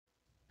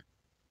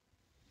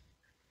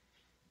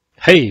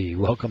Hey,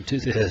 welcome to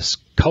this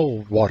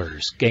Cold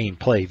Waters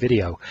gameplay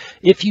video.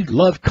 If you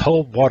love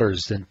Cold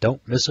Waters, then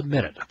don't miss a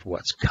minute of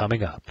what's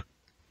coming up.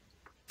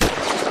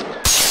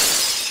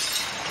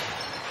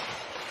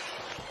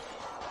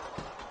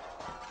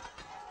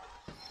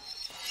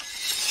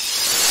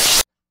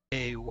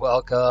 Hey,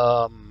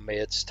 welcome.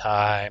 It's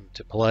time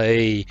to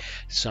play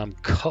some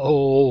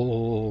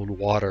Cold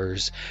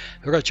Waters.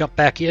 We're going to jump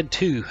back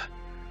into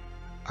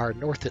our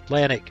North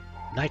Atlantic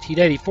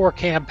 1984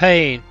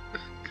 campaign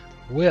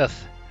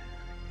with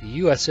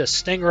the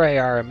USS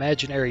Stingray, our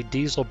imaginary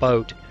diesel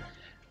boat.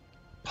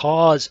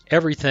 Pause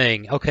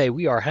everything. Okay,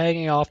 we are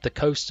hanging off the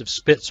coast of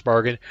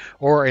Spitsbergen,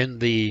 or in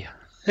the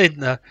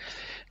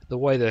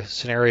way the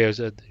scenarios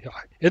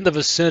in the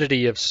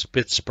vicinity of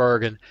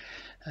Spitsbergen.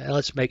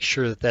 Let's make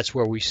sure that that's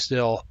where we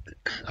still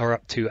are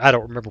up to. I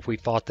don't remember if we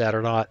fought that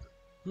or not.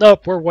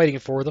 Nope, we're waiting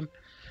for them.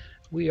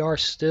 We are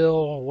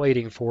still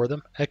waiting for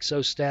them.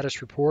 Exo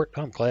status report.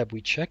 I'm glad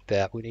we checked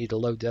that. We need to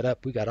load that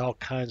up. We got all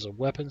kinds of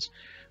weapons.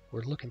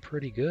 We're looking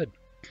pretty good.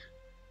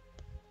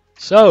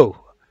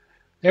 So,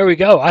 there we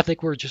go. I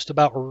think we're just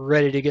about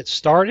ready to get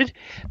started.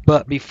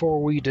 But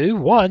before we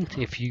do,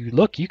 if you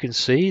look, you can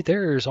see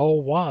there's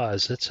old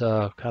Waz. That's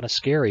kind of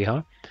scary,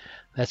 huh?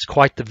 That's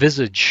quite the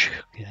visage.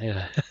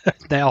 Yeah.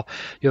 Now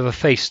you have a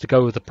face to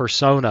go with the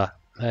persona.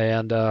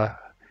 And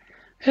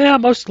yeah,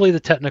 mostly the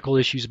technical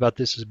issues about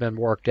this has been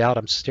worked out.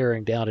 I'm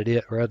staring down at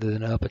it rather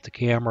than up at the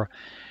camera.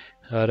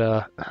 But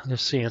I'm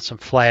seeing some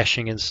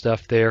flashing and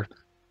stuff there.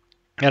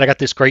 And I got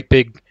this great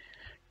big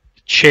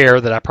chair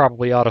that I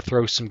probably ought to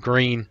throw some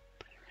green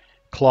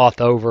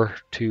cloth over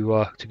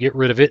to get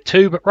rid of it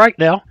too. But right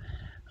now,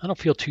 I don't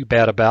feel too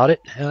bad about it.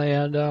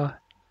 And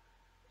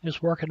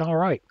it's working all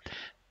right.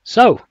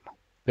 So,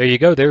 there you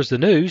go. There's the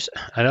news.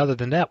 And other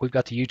than that, we've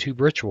got the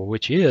YouTube ritual,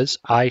 which is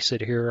I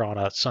sit here on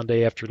a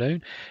Sunday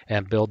afternoon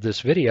and build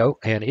this video.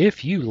 And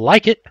if you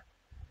like it,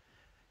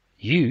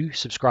 you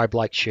subscribe,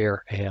 like,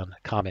 share, and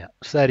comment.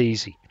 It's that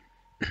easy.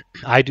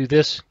 I do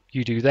this,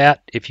 you do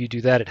that. If you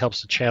do that, it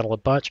helps the channel a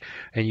bunch.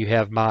 And you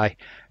have my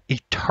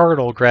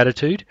eternal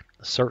gratitude.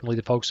 Certainly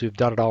the folks who've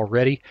done it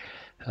already.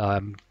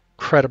 I'm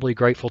incredibly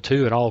grateful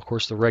to. And all, of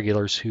course, the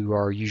regulars who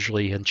are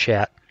usually in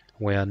chat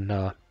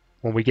when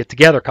we get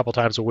together a couple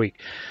times a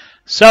week.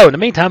 So, in the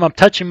meantime, I'm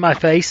touching my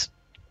face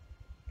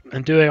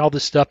and doing all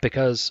this stuff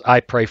because I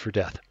pray for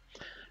death.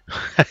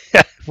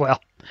 Well,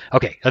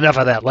 okay, enough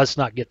of that. Let's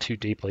not get too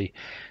deeply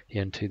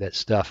into that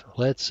stuff.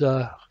 Let's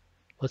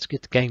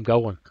get the game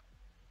going.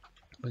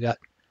 We got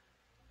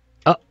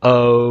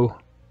uh-oh.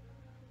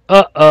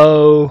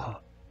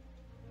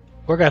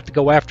 We're gonna have to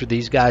go after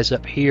these guys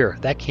up here.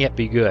 That can't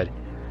be good.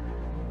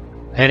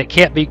 And it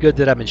can't be good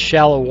that I'm in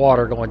shallow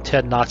water going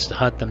 10 knots to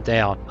hunt them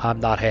down.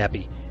 I'm not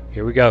happy.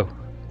 Here we go.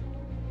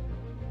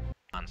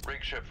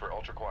 Brig ship for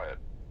ultra quiet.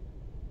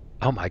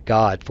 Oh my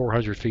God,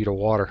 400 feet of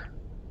water.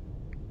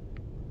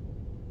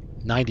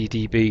 90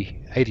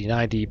 dB,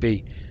 89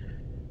 dB.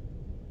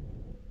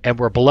 And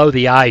we're below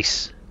the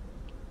ice.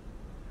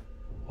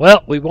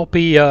 Well, we won't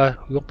be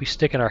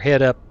sticking our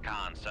head up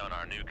Con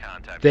sonar new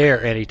contact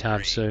there anytime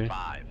 3, soon.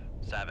 5,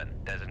 7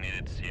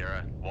 designated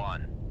Sierra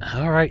 1.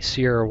 All right,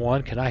 Sierra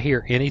 1, can I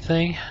hear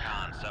anything?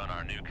 Con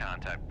sonar new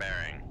contact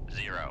bearing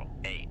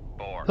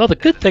 084. Well, the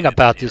good thing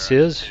about this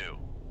Sierra is 2.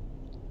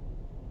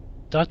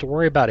 don't have to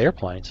worry about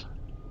airplanes.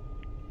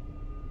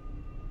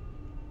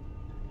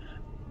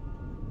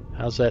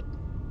 How's that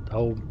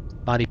old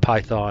Monty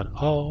Python?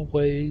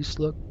 Always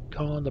look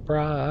on the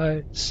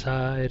bright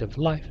side of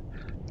life.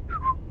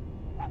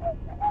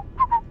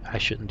 I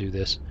shouldn't do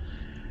this.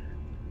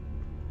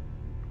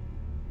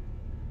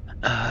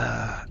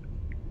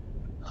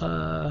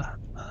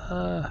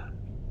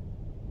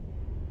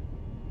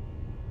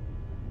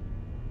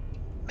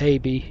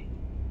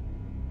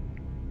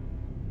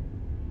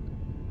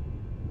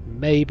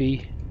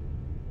 Maybe.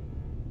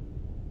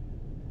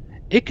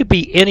 It could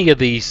be any of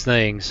these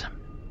things.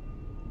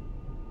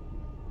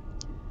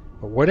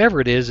 But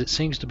whatever it is, it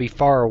seems to be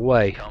far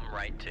away. Come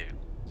right to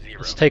 0.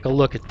 Let's take a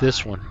look at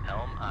this one.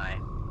 Helm aye.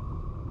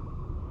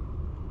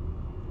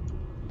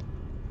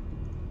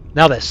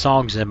 Now that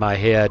song's in my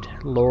head,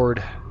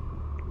 Lord.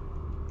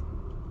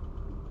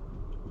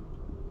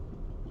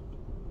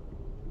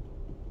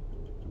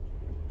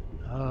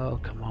 Oh,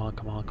 come on.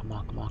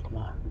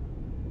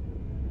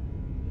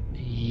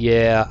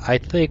 Yeah, I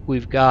think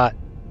we've got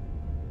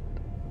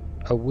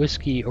a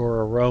whiskey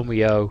or a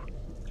Romeo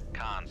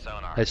Con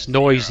sonar as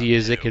noisy Sierra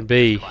as it 2 can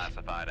be,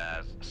 classified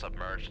as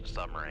submerged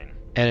submarine.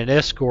 and an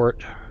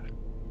escort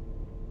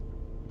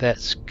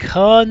that's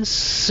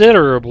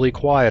considerably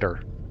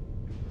quieter.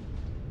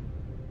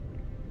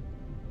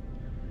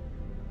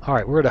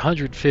 Alright, we're at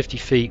 150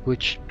 feet,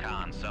 which...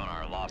 Con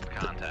sonar lost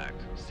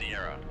contact.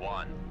 Sierra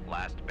 1,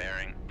 last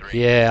bearing 3.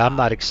 Yeah, I'm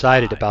not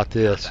excited about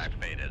this.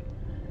 Contact faded.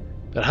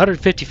 But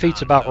 150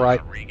 feet's about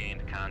right.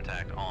 Regained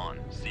contact on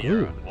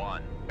Sierra Ooh.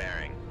 1,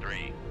 bearing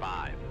 3,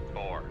 5,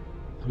 4.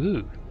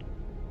 Ooh.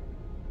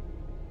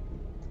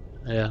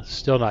 Yeah,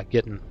 still not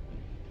getting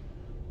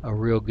a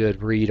real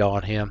good read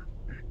on him.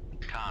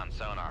 Con Con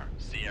sonar,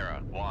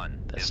 Sierra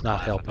 1 That's is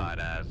not helping. classified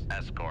as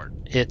escort.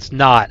 It's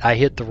not. I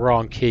hit the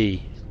wrong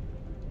key.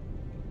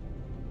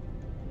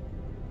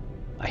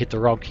 I hit the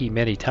wrong key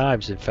many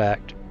times, in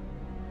fact.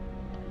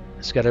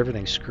 It's got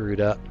everything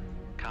screwed up.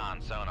 Con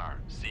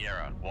sonar,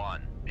 Sierra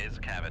 1 is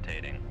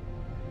cavitating.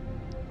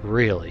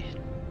 Really?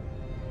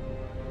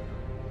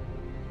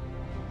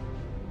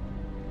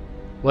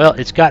 Well,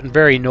 it's gotten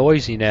very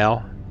noisy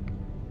now.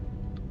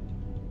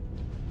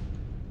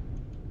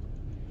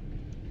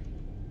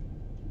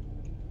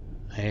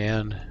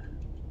 And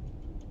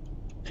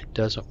it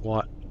doesn't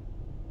want...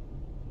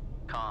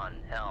 Con,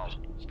 helm,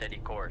 steady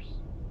course.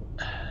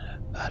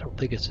 I don't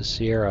think it's a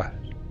Sierra.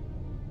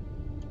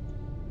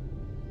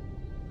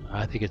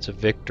 I think it's a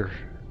Victor.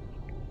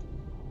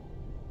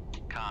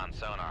 Con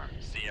sonar,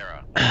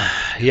 Sierra.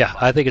 Yeah,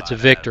 I think it's a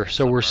Victor.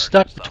 So we're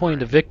stuck between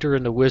the Victor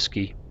and the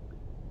Whiskey.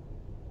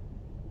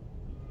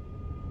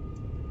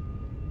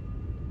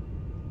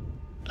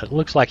 It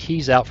looks like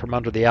he's out from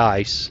under the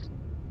ice.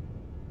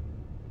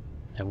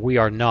 And we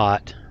are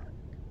not.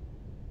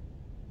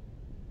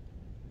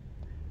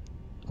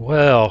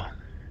 Well...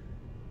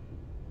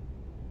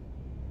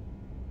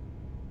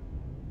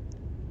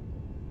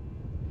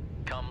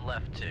 Come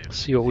left to. Let's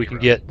see what we can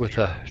get with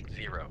a...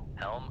 0.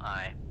 Helm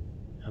I.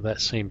 Now that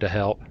seemed to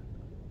help.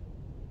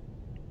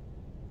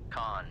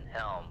 Con,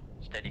 helm,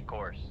 steady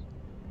course.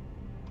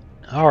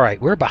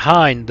 Alright, we're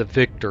behind the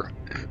Victor.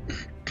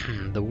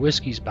 The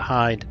Whiskey's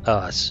behind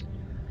us.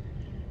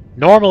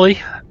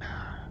 Normally,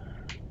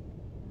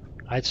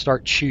 I'd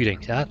start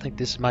shooting. I think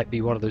this might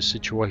be one of those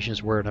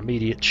situations where an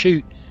immediate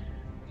shoot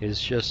is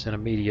just an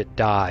immediate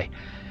die.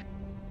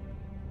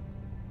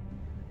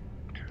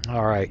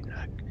 Alright,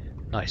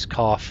 nice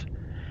cough.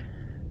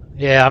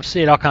 Yeah, I'm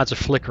seeing all kinds of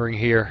flickering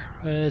here.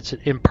 It's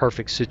an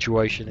imperfect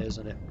situation,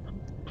 isn't it?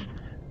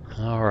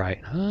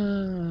 Alright,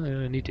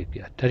 I need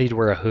to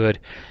wear a hood.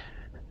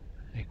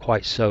 Ain't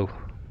quite so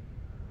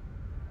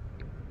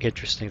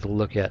interesting to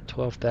look at.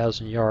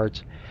 12,000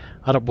 yards.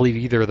 I don't believe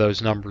either of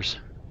those numbers.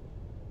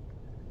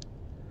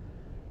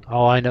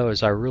 All I know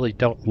is I really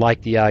don't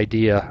like the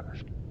idea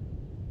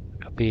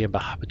of being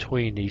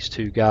between these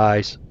two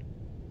guys.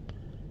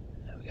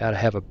 We gotta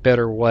have a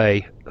better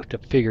way to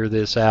figure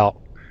this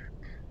out.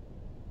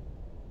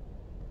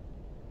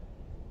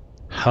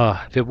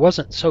 If it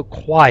wasn't so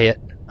quiet,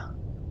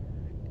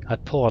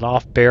 I'd pull an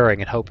off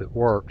bearing and hope it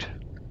worked.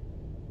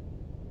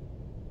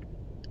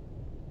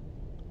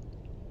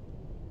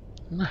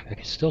 I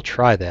can still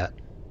try that.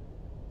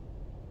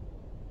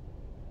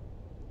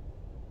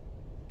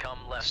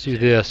 Come left. Let's do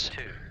this.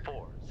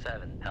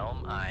 247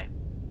 helm I.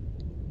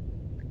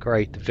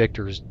 Great, the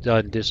Victor's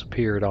done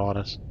disappeared on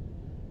us.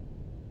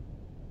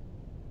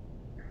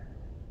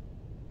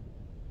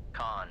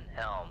 Con,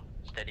 helm,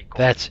 steady course.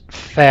 That's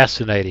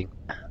fascinating.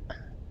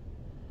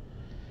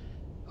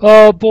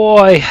 Oh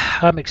boy,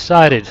 I'm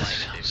excited.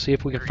 Let's see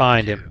if we can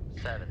find him.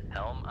 7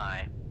 helm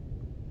I.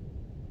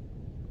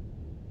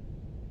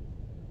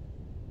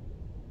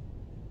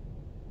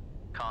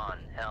 Con,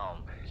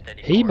 helm,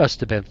 steady He course. must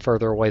have been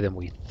further away than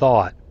we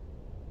thought.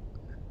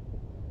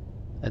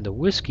 And the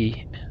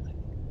Whiskey,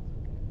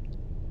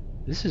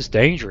 this is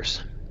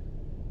dangerous.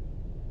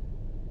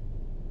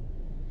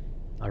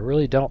 I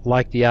really don't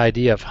like the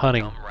idea of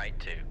hunting Come right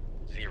to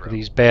 0. for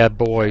these bad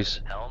boys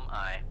 7 helm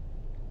I.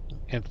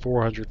 in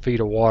 400 feet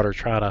of water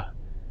trying to...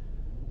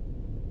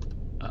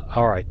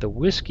 Alright, the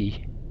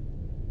Whiskey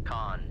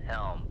Con,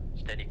 helm,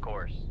 steady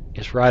course.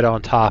 is right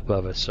on top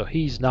of us, so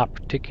he's not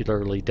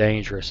particularly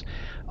dangerous.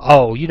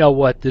 Oh, you know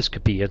what? This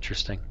could be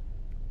interesting.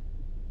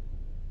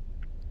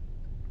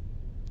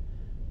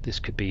 This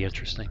could be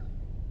interesting.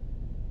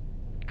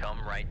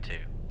 Come right to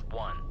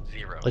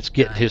 10. Let's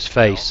get in his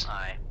face. Helm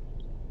I.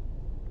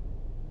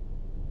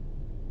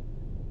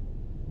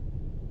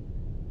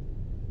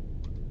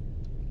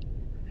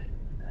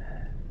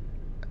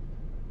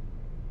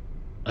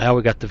 Now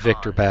we got the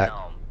Victor Con, back.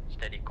 helm,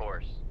 steady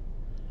course.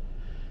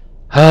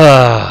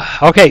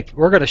 Okay,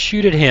 we're going to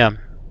shoot at him.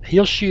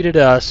 He'll shoot at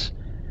us.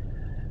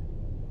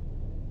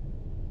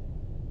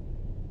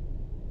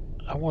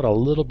 I want a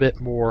little bit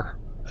more.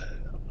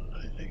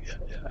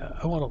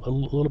 I want a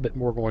little bit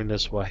more going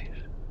this way.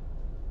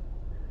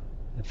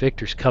 The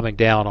Victor's coming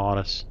down on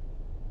us.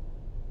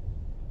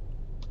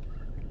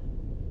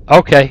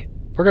 Okay,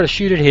 we're going to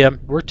shoot at him.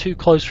 We're too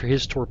close for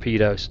his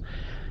torpedoes.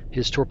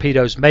 His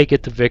torpedoes may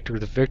get the Victor.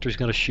 The Victor's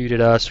going to shoot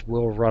at us.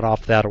 We'll run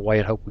off that away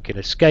and hope we can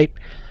escape.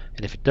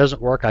 And if it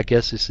doesn't work, I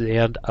guess it's the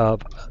end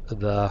of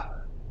the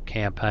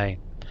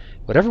campaign.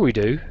 Whatever we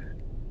do,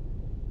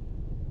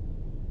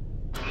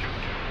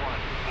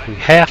 we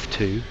have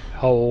to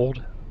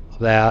hold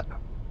that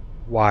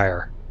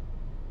wire.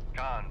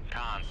 Con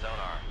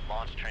sonar,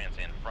 launch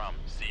transient from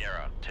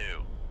Sierra 2.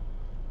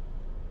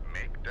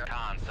 Make that.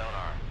 Con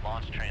sonar,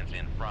 launch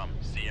transient from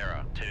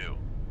Sierra 2.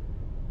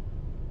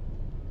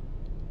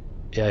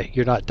 Yeah,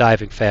 you're not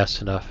diving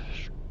fast enough.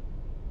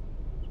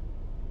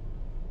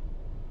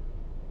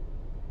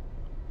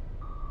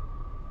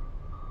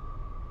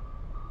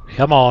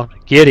 Come on,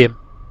 get him.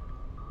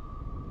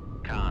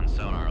 Con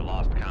sonar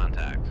lost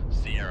contact.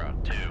 Sierra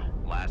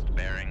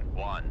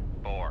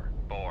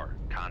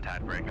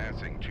Stingray.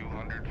 Passing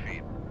 200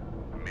 feet.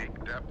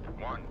 Make depth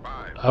 15.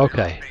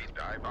 Okay. Feet,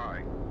 dive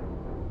by.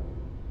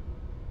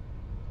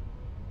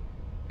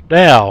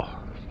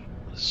 Now,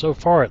 so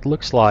far it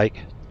looks like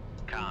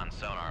Con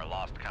sonar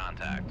lost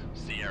contact.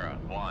 Sierra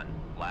 1.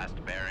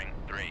 Last bearing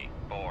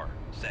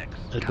 346.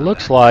 it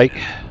looks like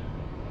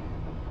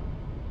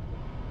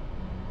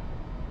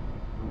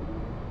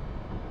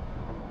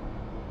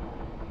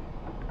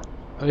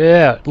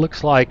yeah, it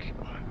looks like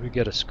we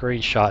get a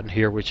screenshot in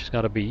here, which is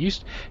going to be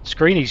used.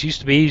 Screenings used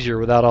to be easier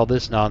without all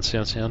this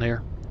nonsense in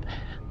here.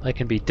 They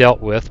can be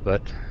dealt with,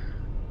 but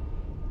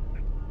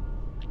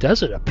it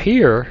doesn't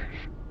appear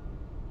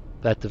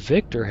that the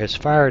Victor has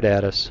fired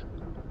at us.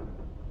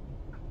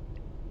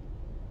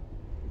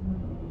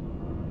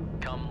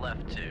 Come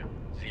left to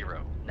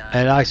 0.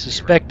 And I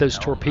suspect those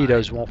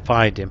torpedoes won't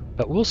find him,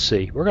 but we'll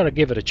see. We're going to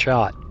give it a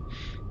shot.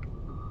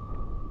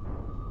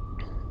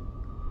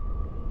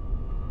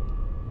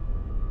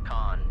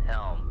 Con,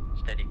 helm,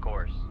 steady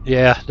course.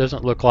 Yeah,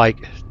 doesn't look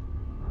like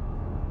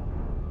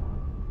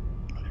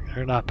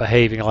they're not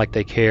behaving like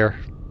they care.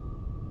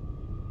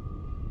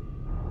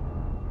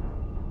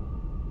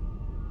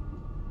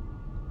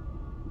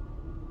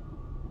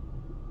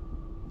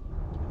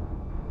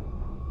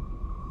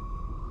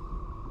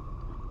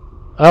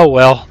 Oh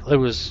well, it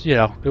was, you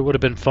know, it would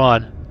have been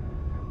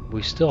fun.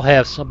 We still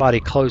have somebody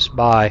close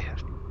by,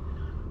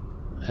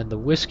 and the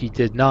whiskey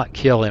did not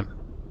kill him.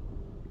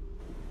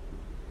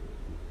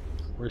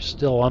 We're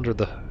still under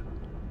the...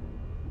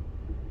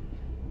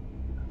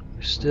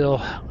 We're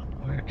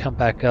going to come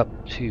back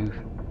up to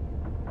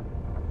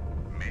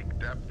Make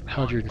depth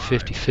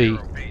 150 feet.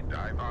 feet,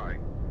 dive by.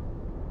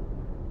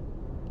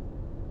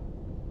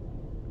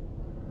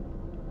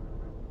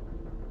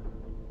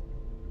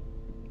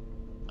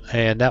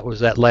 And that was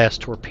that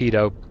last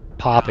torpedo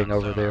popping Con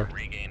over sonar there.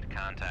 Regained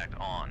contact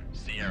on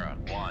Sierra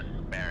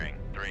 1. Bearing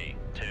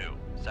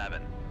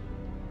 327.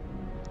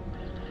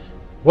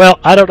 Well,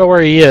 I don't know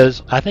where he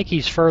is. I think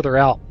he's further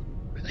out.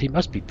 He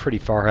must be pretty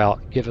far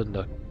out, given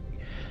the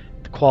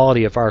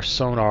quality of our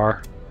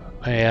sonar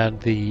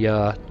and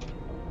the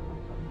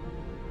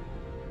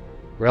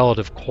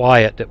relative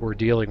quiet that we're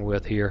dealing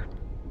with here.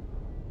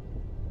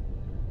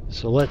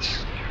 So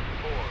let's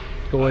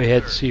go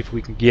ahead and see if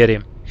we can get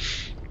him.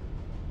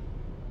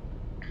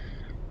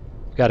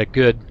 Got a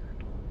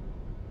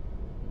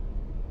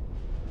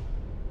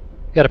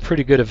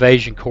pretty good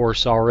evasion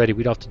course already.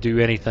 We don't have to do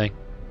anything.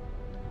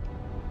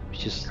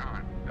 Just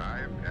Con,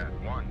 dive at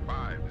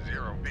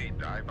 150 feet,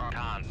 dive by.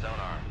 Con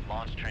sonar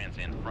launch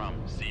transient from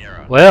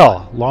Sierra.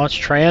 well, launch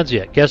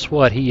transient. Guess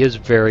what? He is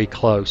very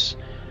close.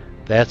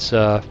 That's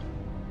yeah,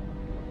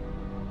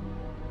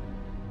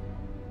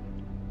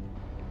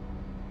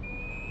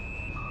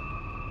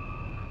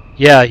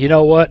 you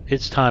know what?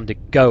 It's time to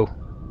go.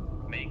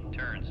 Make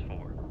turns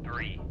for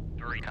 3.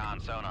 Con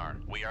sonar,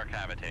 we are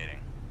cavitating.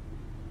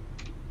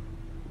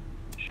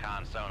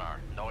 Con sonar,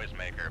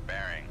 noisemaker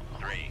bearing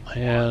 3.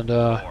 And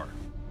 4.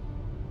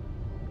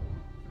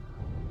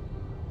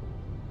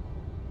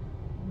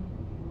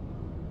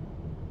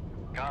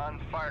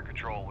 Con, fire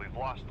control, we've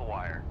lost the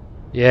wire.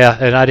 yeah,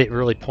 and I didn't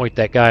really point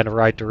that guy in the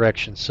right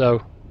direction,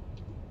 so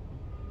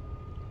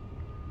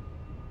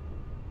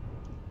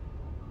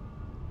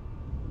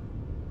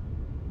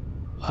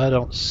I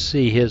don't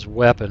see his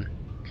weapon.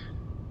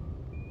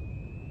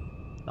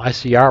 I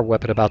see our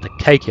weapon about to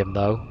take him,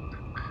 though.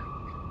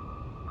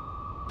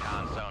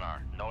 Con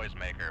sonar,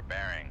 noisemaker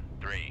bearing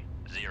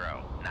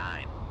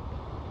 309.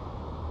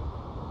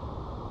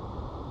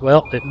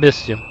 Well, it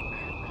missed him.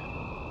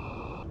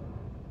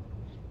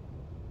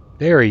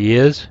 There he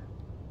is.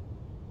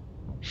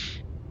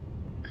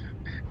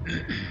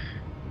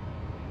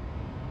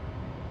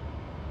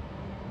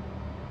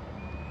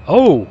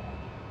 Oh!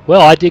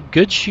 Well, I did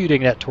good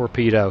shooting that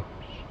torpedo.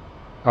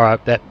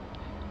 Alright, that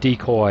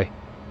decoy.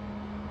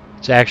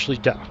 It's actually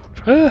done.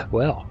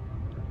 Well,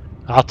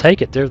 I'll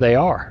take it. There they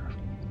are.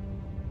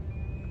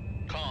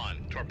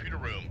 Con, torpedo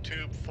room,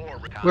 tube 4.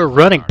 We're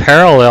running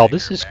parallel.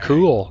 This is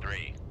cool.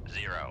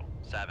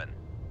 307.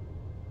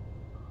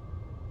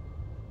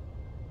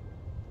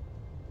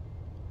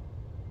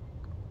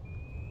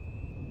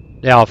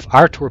 Now, if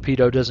our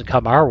torpedo doesn't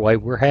come our way,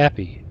 we're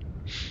happy.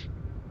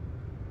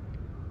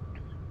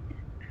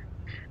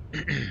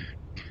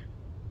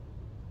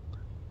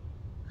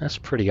 That's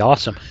pretty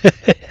awesome.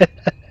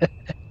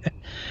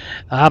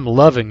 I'm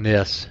loving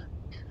this.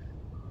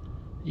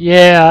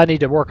 Yeah, I need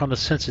to work on the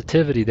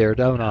sensitivity there,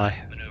 don't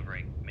I?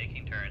 Maneuvering,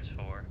 making turns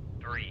for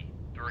 3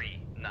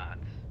 knots.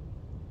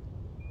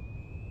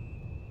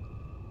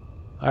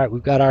 Alright,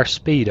 we've got our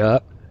speed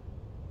up.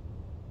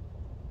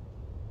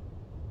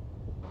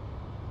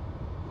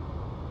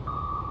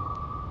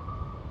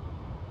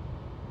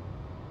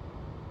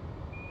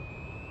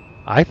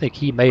 I think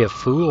he may have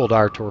fooled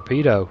our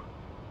torpedo.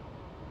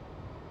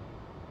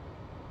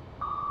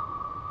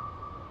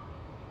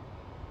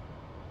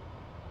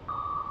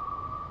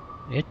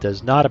 It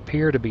does not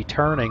appear to be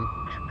turning.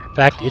 In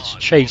fact, it's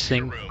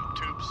chasing.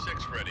 Tube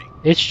 6 ready.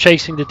 It's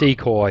chasing the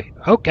decoy.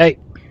 Okay.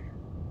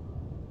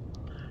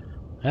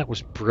 That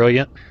was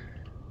brilliant.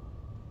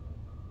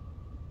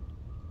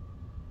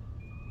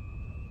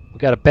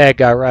 got a bad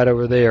guy right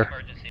over there.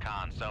 Emergency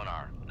con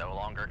sonar no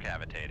longer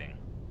cavitating.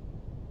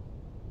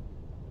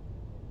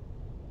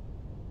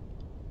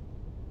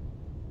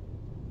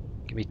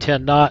 Give me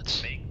 10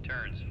 knots. Make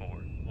turns for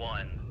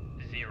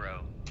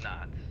 10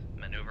 knots.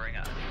 Maneuvering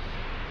up.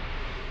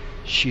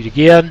 Shoot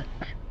again.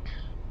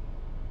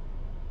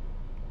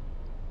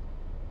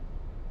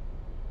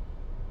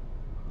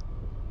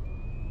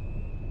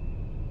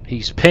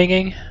 He's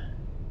pinging.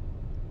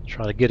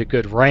 Trying to get a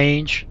good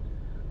range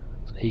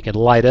so he can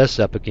light us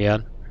up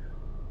again.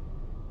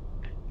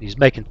 He's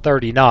making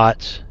 30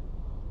 knots.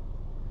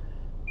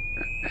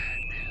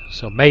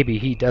 So maybe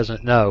he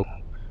doesn't know.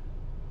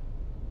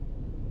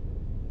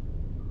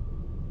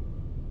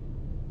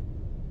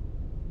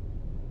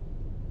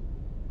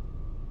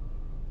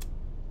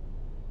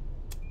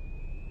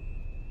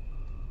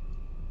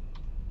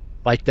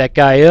 Light that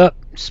guy up,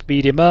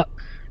 speed him up.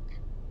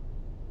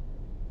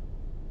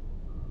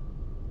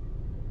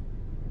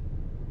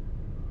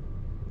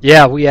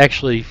 Yeah, we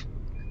actually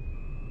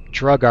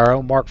drug our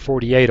own Mark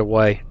 48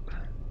 away.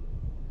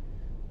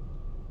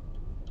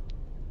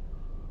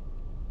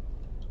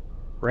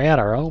 Ran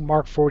our own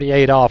Mark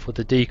 48 off with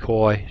the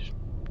decoy,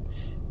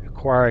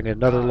 requiring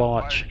another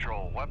launch. Fire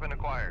control, weapon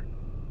acquired.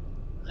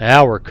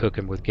 Now we're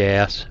cooking with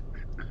gas.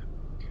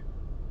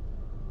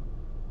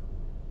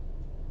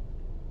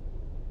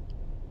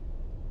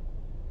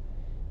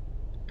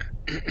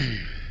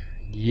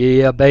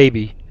 Yeah,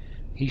 baby.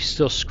 He's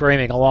still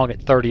screaming along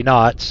at 30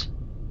 knots.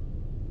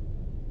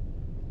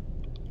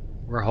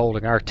 We're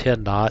holding our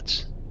 10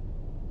 knots.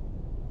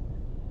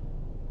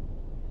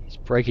 He's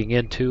breaking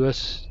into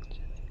us.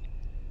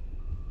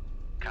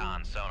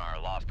 Con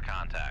sonar lost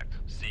contact.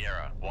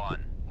 Sierra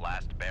 1,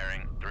 last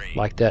bearing 3.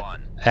 Like that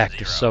 1,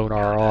 active 0,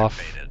 sonar contact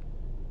off. faded.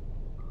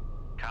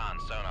 Con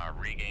sonar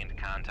regained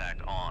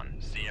contact on.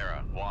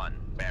 Sierra 1,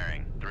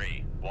 bearing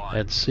 3. 1.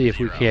 And see if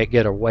we 0. can't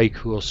get a way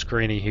cool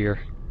screeny here.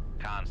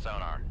 Con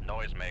sonar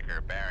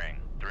noisemaker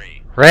bearing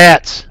 3.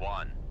 Rats!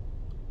 1.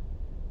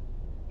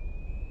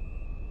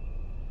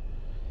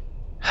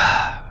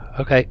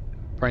 Okay,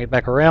 bring it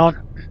back around.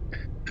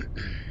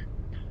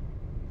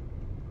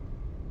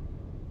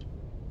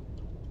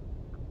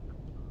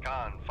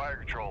 Con, fire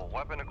control,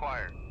 weapon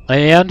acquired.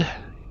 And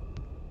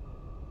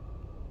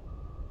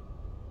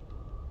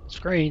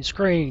screen,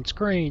 screen,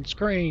 screen,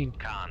 screen.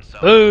 Con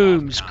sonar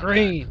Boom, lost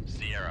screen. contact.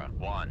 Sierra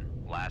 1,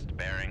 last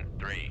bearing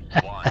 3.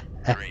 1,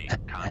 3.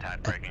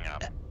 Contact breaking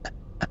up.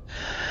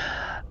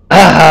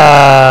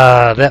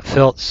 Ah, that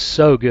felt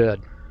so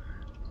good.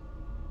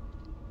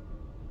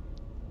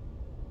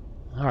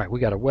 Alright, we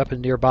got a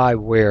weapon nearby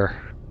where?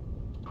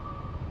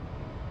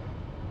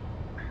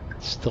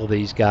 Still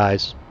these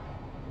guys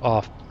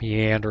off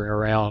meandering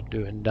around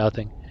doing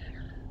nothing.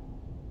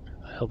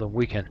 Hell, then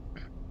we can.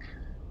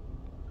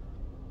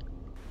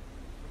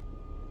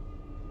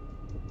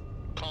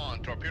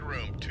 Con, torpedo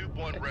room, tube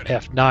 1 ready.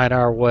 F9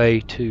 our way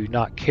to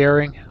not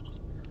caring.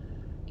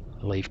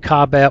 Leave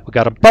combat. We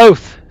got them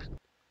both.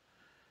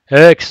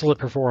 Excellent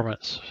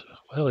performance.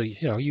 Well,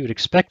 you know, you would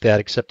expect that,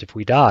 except if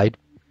we died.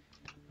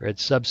 Red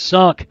sub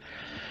sunk.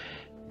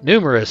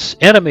 Numerous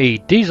enemy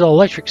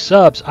diesel-electric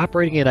subs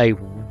operating in a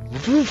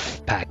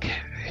woof pack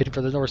heading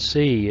for the North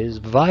Sea. It is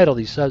vital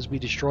these subs be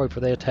destroyed for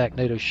they attack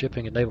NATO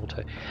shipping and naval.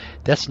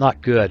 That's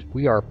not good.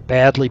 We are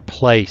badly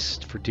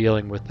placed for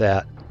dealing with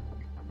that.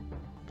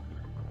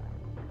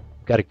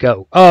 Got to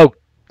go. Oh,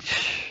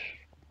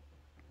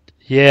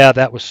 yeah,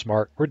 that was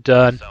smart. We're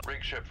done.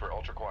 Rig ship for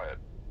ultra quiet.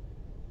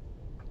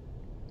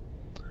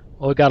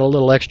 Well, we got a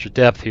little extra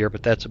depth here,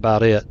 but that's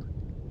about it.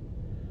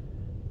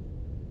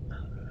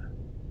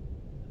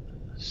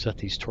 Set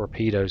these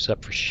torpedoes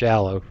up for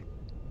shallow.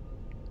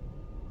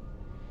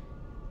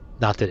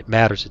 Not that it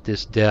matters at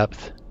this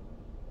depth.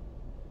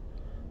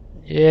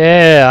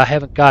 Yeah, I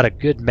haven't got a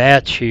good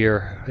match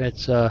here.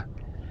 It's a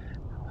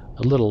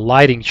little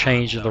lighting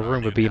change in the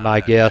room would be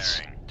my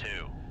guess. 2,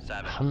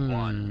 7,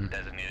 1.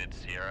 Designated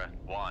Sierra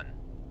 1.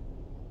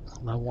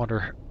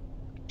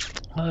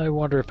 I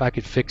wonder if I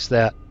could fix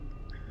that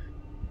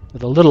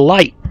with a little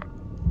light.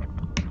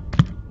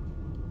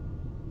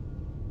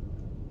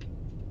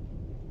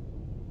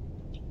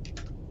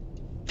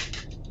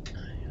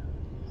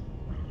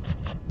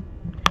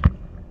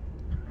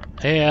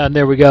 And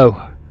there we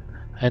go.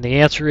 And the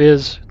answer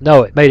is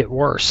no, it made it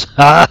worse.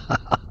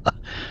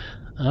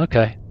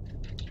 Okay.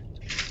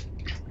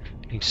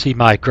 You can see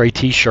my gray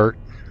t-shirt.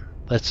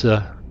 That's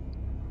a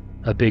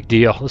big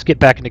deal. Let's get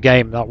back in the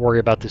game, not worry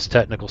about this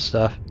technical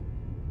stuff.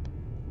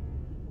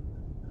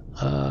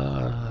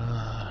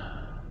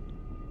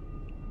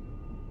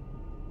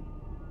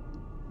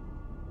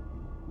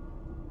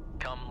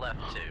 Come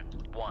left to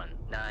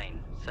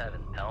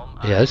 197 helm.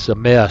 Yeah, this is a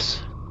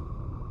mess.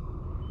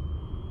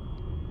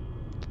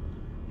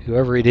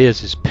 Whoever it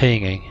is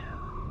pinging.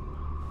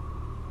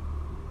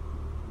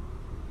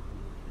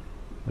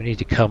 We need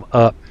to come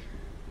up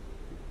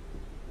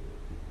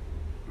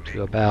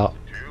to about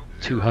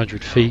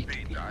 200 feet.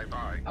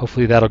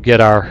 Hopefully that'll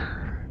get our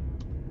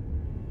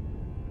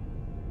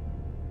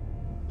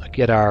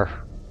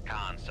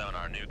Con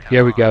sonar new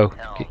here we go.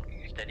 helm.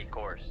 Steady course.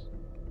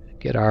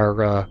 get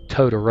our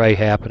towed array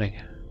happening.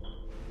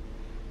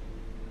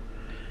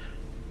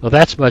 Well,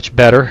 that's much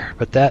better,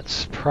 but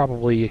that's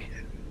probably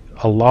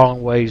a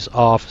long ways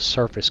off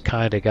surface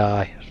kind of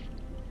guy.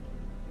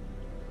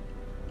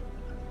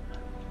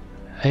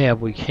 And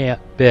we can't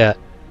bet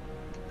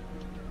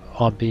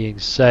on being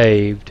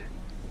saved.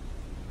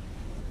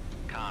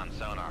 Con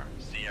sonar,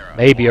 Sierra.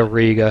 Maybe a 1,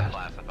 Riga.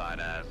 classified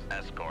as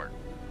escort.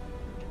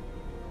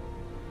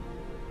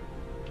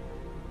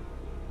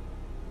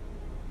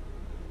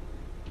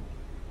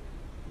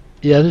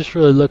 Yeah, this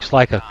really looks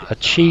like a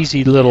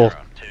cheesy little,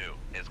 Sierra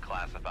 2 is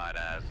classified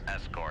as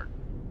escort.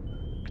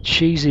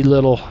 cheesy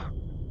little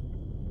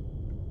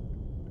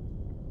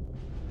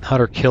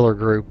hunter-killer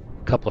group.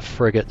 A couple of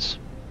frigates.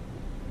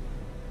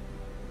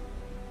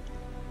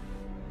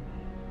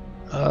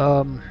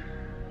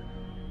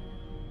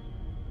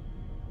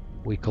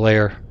 We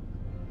glare.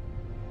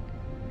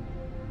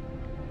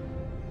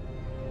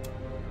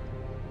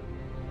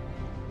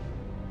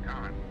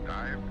 Con,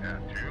 dive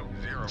at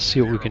 20. Let's see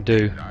what we can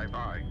do. Dive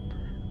by.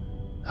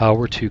 Oh,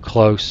 we're too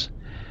close.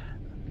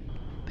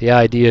 The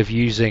idea of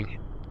using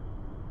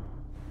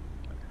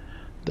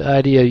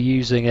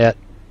that.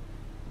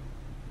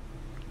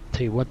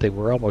 Tell you one thing,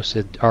 we're almost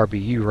in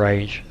RBU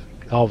range.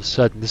 All of a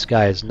sudden, this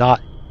guy is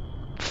not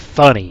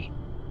funny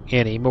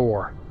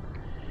anymore.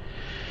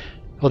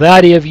 Well, the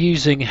idea of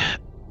using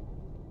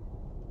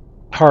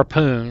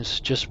harpoons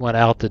just went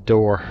out the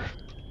door.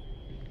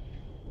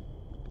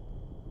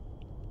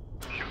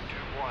 Shoot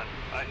 2-1.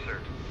 Aye, sir.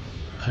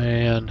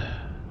 And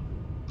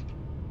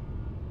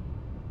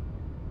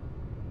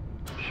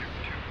Shoot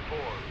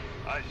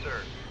 2-4. Aye,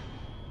 sir.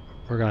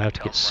 we're going to have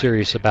to get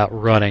serious about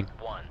running.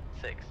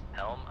 1-6,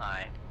 helm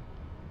aye.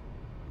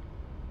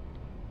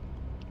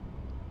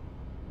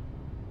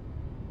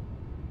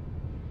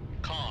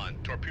 Con,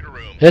 torpedo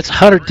room. It's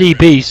 100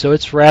 dB, so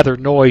it's rather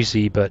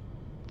noisy, but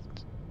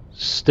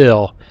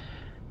still,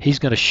 he's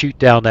going to shoot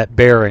down that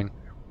bearing,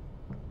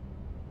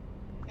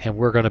 and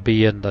we're going to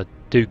be in the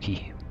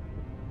dookie.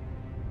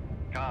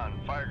 Con,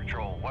 fire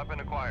control. Weapon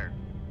acquired.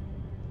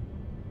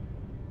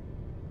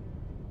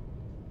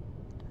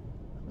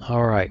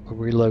 All right, we'll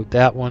reload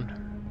that one.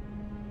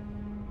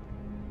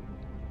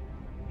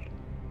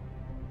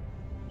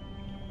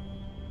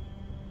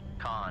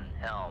 Con,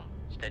 helm,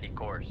 steady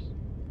course.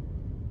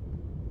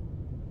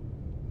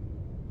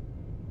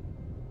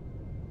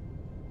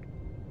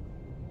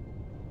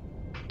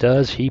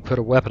 Does he put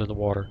a weapon in the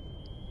water?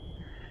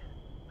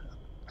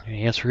 And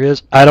the answer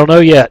is, I don't know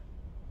yet.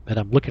 And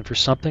I'm looking for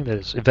something that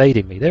is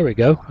evading me. There we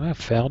go. I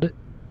found it.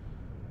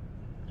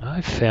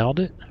 I found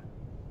it.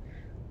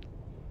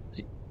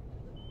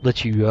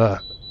 Let you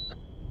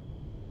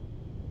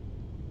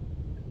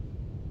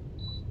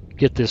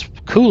get this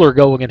cooler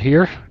going in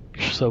here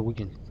so we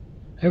can.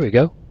 There we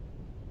go.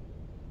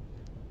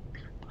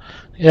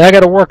 Yeah, I got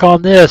to work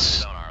on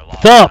this.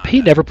 Thump!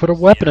 He never put a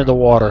weapon in the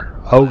water.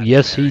 Oh,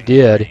 yes, he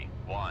did.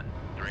 1-3,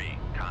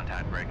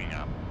 contact breaking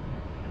up.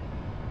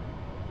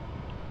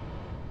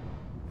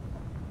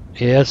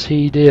 Yes,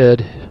 he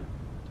did.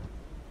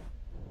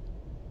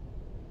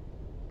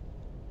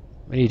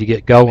 We need to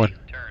get going.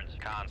 Turns,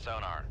 con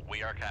sonar,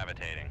 we are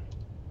cavitating.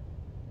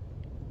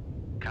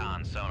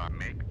 Con sonar,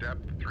 Make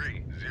depth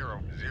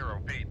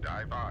 300 feet.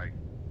 Dive by.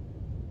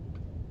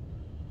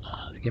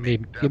 Give me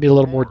a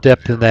little more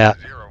depth than that.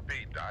 0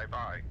 feet. Dive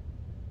by.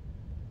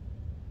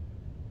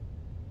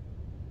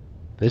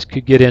 This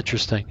could get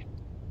interesting.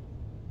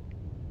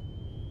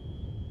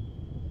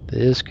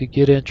 This could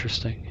get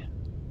interesting.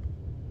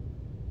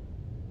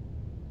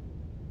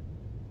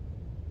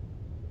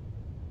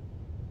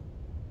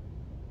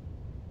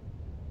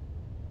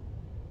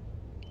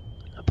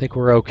 I think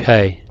we're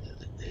okay.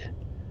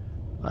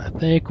 I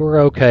think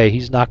we're okay.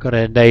 He's not going to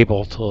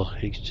enable till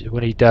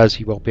when he does,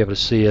 he won't be able to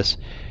see us.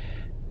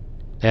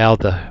 Now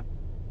the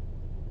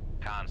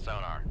con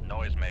sonar,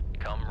 noise make,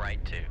 come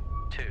right to.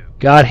 2.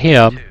 got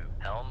him, 2,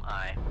 helm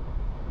aye.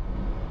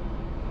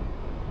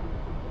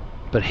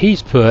 but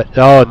he's put.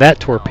 Oh, and that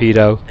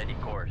torpedo Steady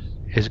course,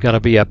 is going to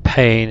be a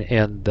pain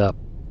in the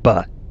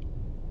butt.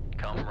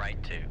 come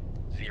right to.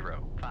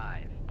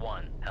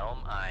 0-5-1, helm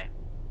aye.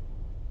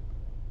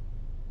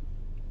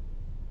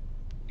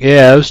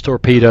 Yeah, those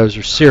torpedoes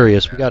are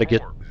serious. We got to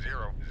get.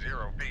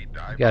 0 feet.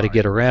 Dive Got to by.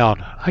 get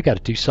around. I got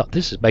to do something.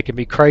 This is making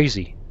me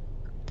crazy.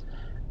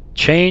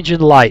 Change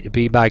in light would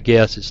be my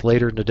guess. It's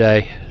later in the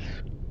day.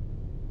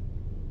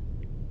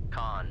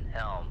 Con,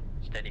 helm,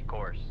 steady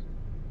course.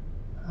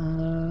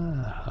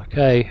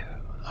 Okay.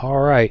 All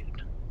right.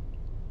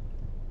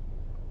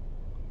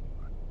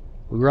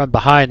 We run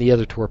behind the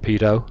other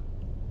torpedo.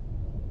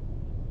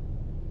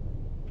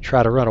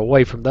 Try to run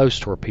away from those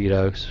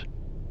torpedoes.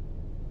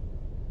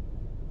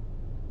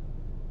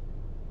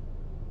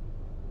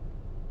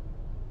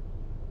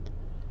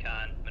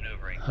 Con,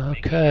 maneuvering.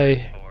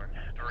 Okay. For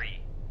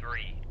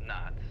 3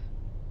 knots.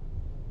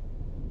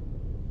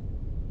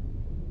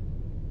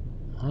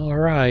 All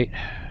right.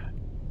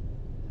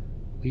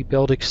 We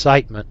build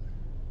excitement.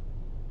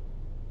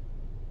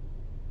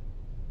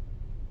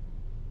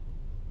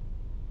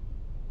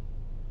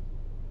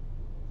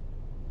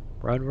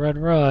 Run, run,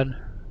 run.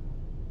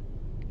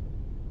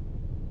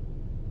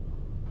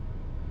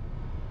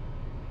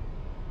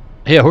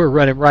 Yeah, we're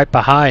running right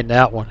behind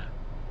that one.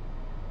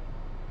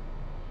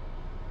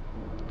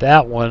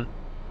 That one.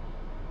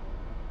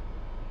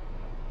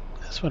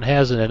 This one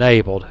hasn't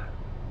enabled.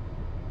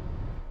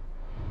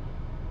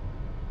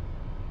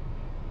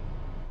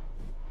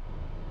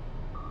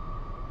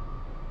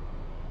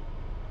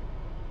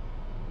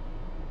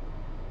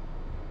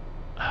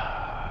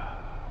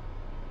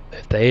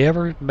 If they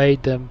ever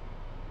made them,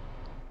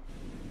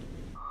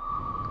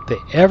 if they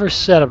ever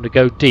set them to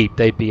go deep,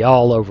 they'd be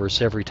all over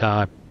us every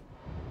time.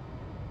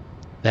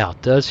 Now,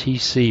 does he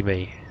see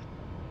me?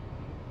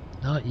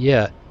 Not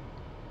yet.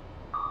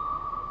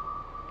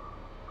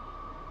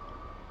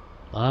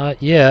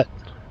 Not yet.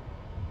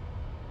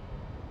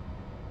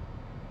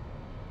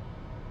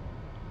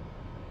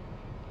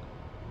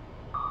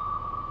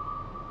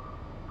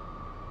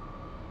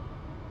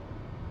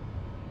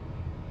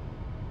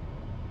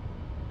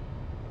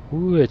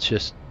 Ooh, it's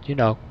just, you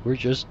know, we're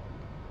just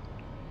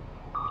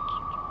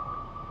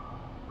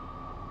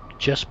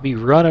be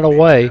running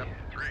away.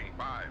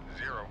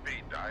 350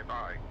 feet, dive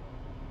by.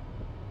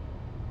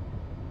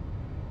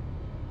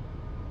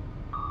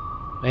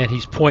 Man,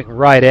 he's pointing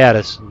right at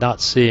us,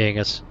 not seeing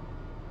us.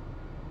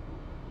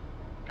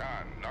 Con,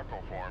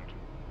 knuckle formed.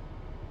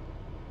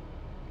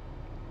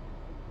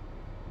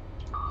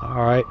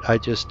 Alright, I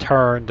just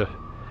turned to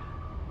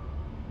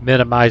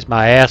minimize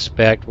my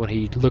aspect when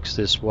he looks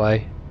this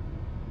way.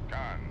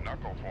 Con,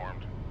 knuckle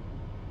formed.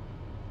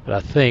 But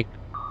I think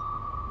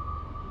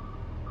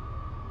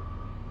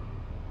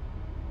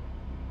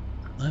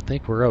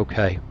we're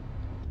okay.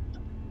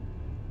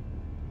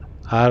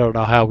 I don't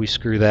know how we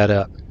screw that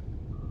up.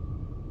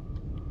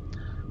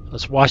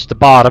 Let's watch the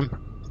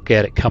bottom. Look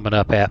at it coming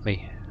up at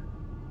me.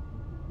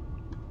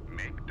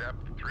 Make depth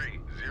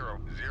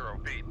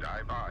 300 feet,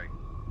 dive by.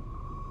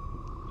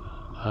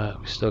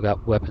 We still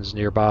got weapons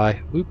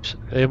nearby. Oops.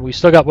 And we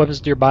still got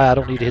weapons nearby. I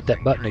don't need to hit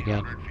that button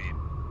again. 300 feet.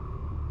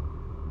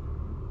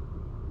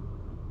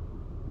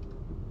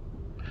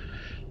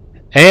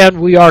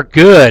 And we are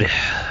good.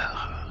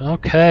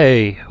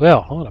 Okay.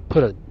 Well, I'm going to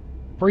put a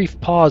brief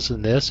pause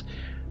in this.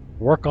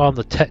 Work on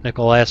the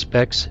technical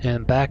aspects,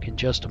 and back in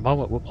just a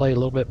moment we'll play a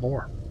little bit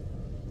more.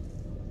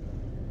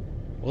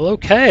 Well,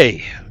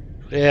 okay.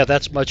 Yeah,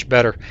 that's much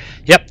better.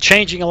 Yep,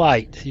 changing a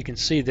light. You can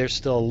see there's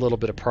still a little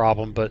bit of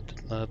problem, but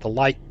the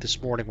light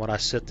this morning when I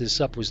set this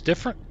up was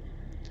different.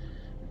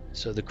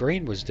 So the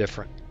green was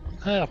different.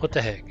 What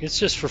the heck? It's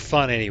just for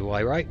fun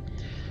anyway, right?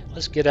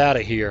 Let's get out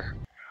of here.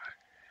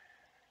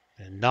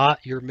 And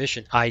not your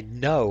mission. I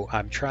know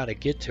I'm trying to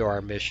get to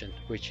our mission,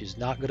 which is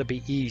not going to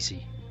be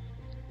easy.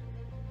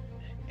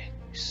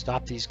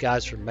 Stop these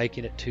guys from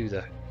making it to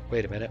the...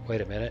 Wait a minute, wait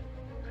a minute.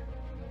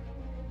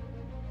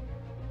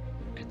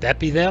 Could that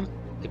be them?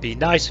 It'd be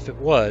nice if it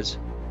was,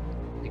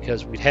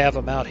 because we'd have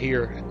them out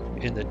here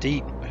in the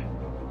deep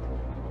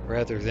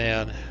rather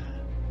than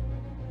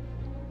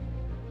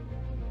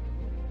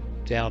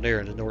down there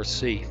in the North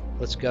Sea.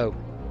 Let's go.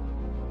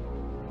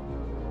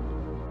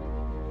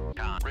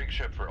 Rig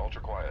ship for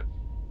ultra quiet.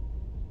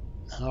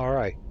 All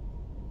right.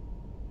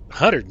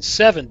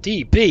 107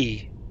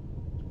 dB.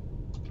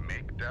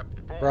 Make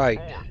depth 4 Right.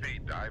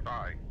 feet, dive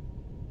by.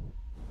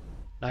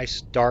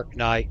 Nice dark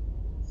night.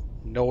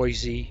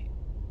 Noisy.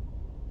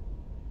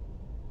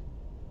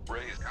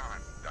 Raise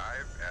con,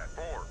 dive at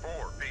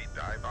 4 feet,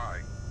 dive by.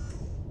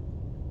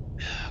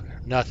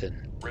 Nothing.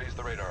 Raise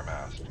the radar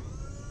mast.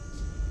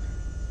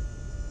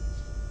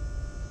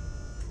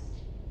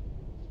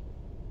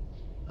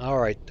 All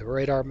right, the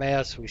radar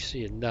mast, we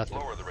see nothing.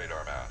 Lower the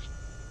radar mast.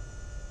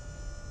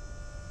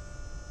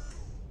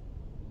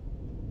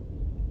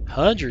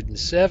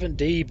 107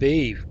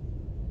 dB.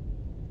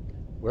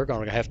 We're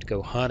going to have to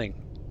go hunting.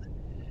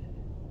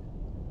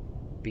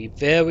 Be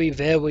very,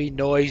 very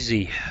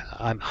noisy.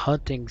 I'm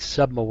hunting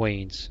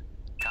submarines.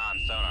 Con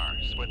sonar,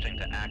 switching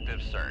to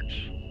active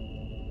search.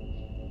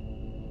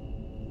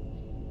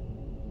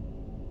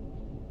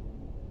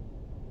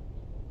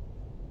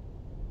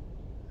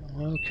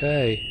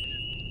 Okay.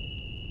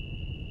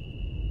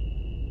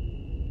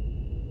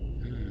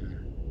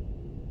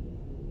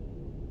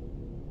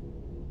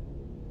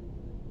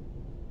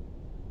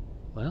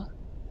 Well,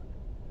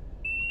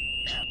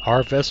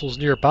 our vessels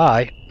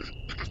nearby.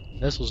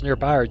 Vessels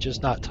nearby are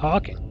just not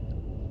talking.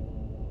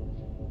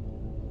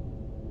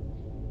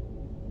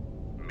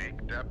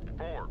 Make depth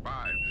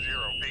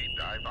 450 feet,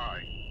 dive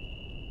by.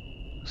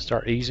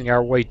 Start easing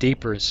our way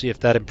deeper and see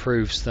if that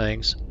improves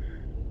things.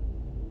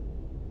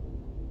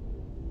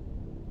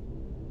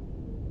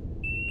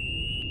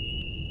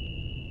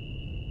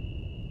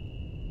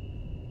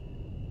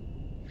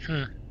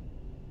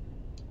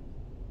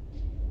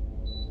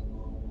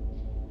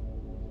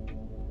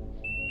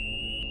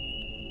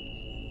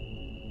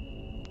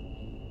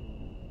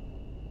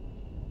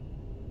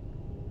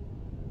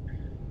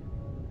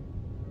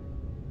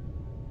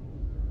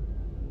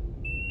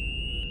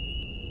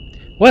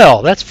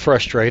 Well, that's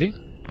frustrating.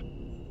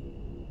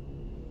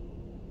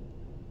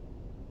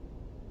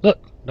 Look,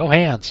 no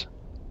hands.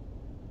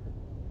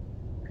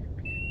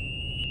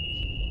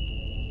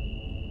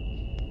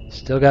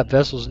 Still got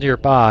vessels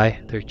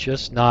nearby. They're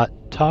just not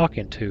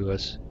talking to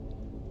us.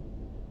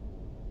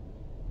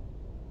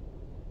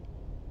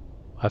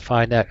 I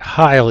find that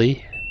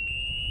highly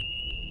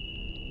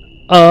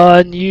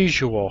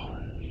unusual.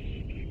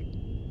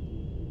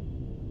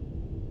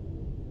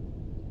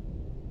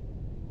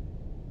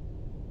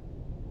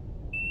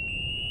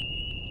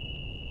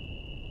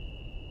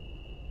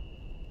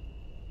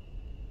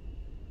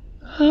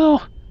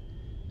 Well,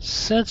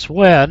 since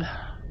when?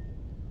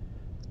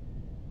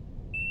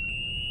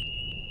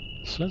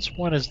 Since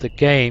when has the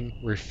game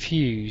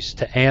refused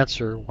to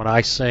answer when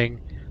I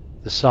sing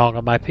the song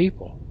of my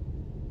people?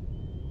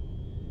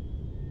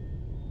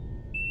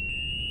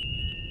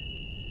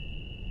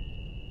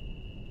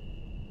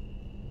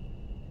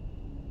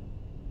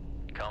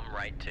 Come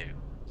right to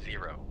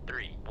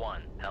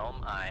 031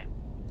 Helm I.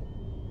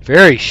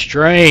 Very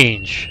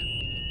strange.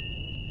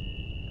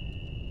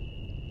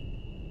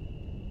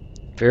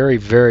 Very,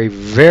 very,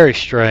 very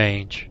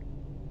strange.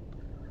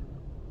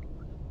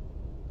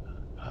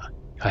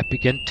 I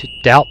begin to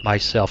doubt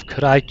myself.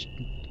 Could I...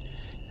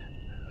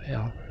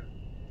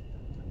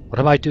 what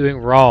am I doing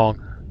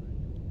wrong?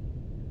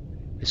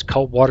 Is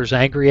Cold Waters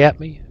angry at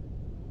me?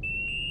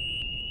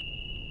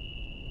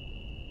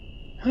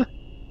 Huh.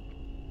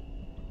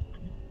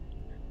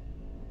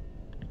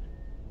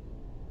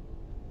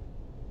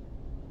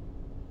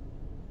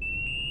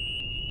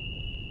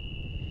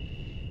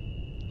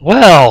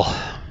 Well...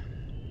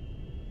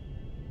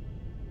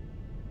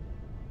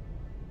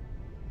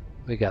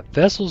 we got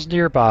vessels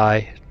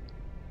nearby.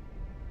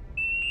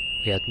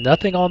 We had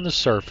nothing on the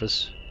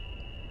surface.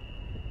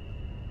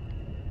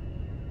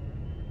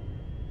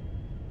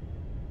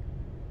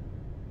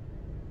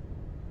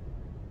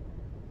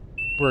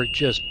 We're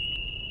just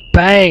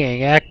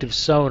banging active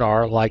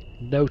sonar like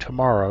no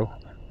tomorrow.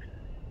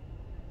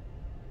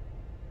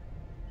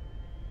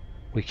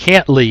 We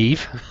can't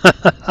leave.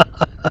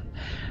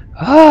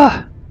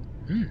 Ah!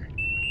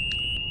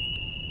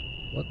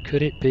 What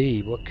could it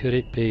be? What could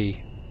it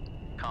be?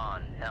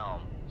 Con,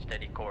 helm,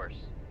 steady course.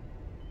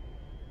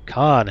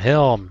 Con,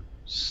 helm,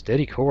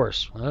 steady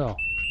course. Well,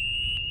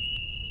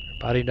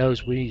 everybody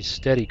knows we need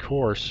steady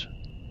course.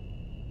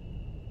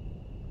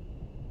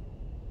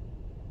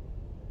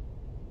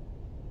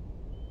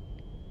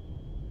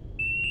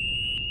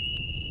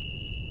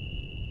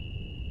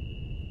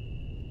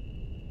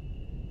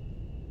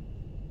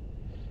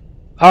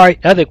 Alright,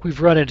 I think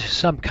we've run into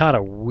some kind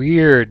of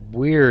weird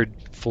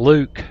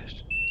fluke.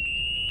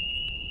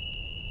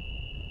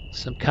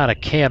 Some kind of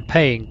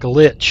campaign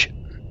glitch.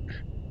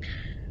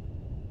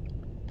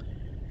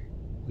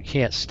 We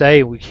can't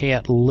stay, we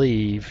can't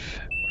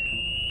leave.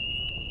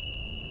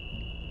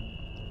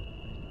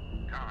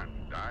 Con,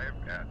 dive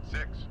at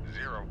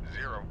 600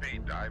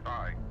 feet, dive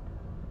by.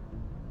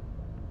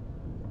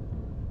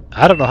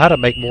 I don't know how to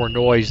make more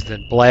noise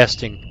than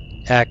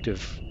blasting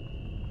active.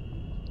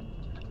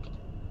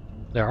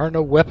 There are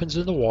no weapons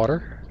in the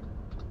water.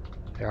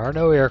 There are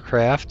no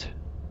aircraft.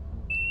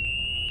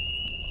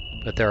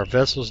 But there are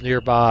vessels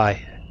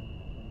nearby.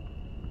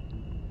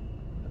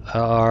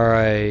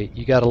 Alright,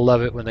 you gotta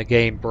love it when the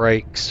game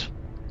breaks.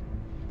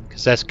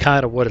 Because that's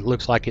kind of what it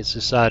looks like it's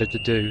decided to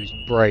do, is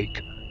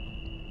break.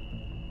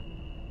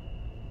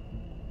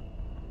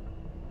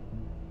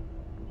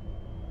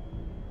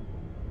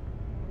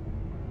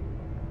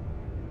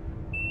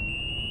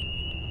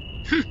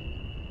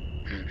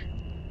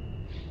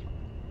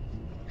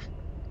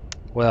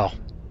 Well,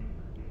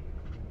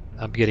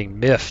 I'm getting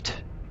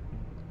miffed.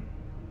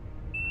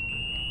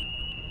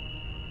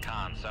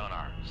 Con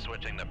sonar,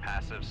 switching to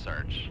passive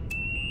search.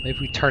 Maybe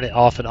we turn it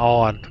off and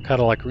on. Kind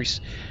of like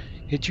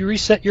did you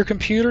reset your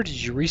computer? Did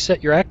you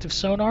reset your active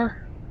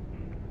sonar?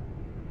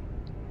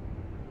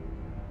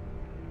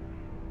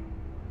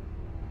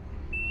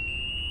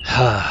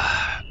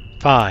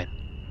 Fine.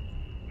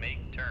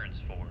 Make turns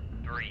for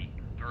 3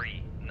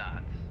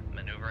 knots.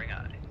 Maneuvering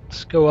I.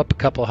 Let's go up a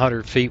couple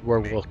hundred feet where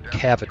we'll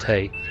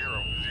cavitate.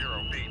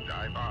 0 feet,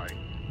 dive by.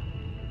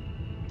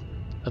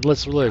 And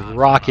let's really Con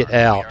rock it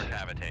sonar, out. We are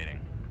cavitating.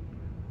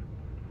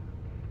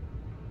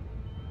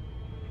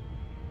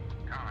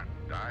 Con,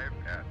 dive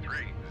at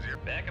 30.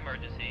 Back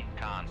emergency.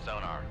 Con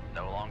sonar,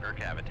 no longer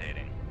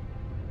cavitating.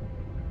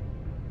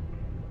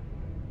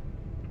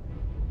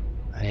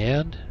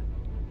 And...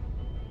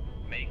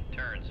 Make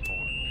turns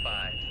for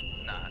 5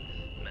 knots.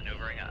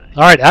 Maneuvering I.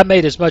 alright, I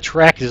made as much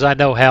racket as I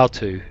know how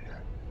to.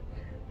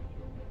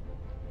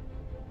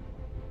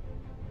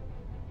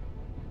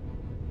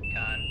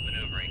 Con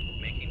maneuvering,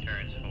 making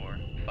turns for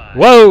 5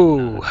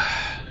 Whoa! knots.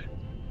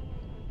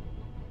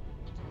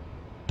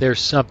 There's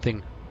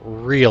something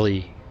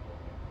really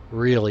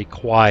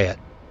quiet.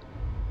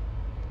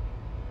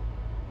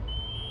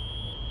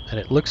 And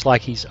it looks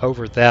like he's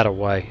over that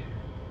away.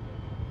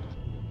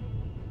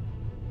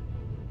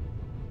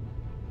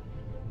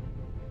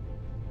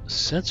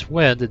 Since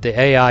when did the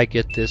AI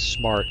get this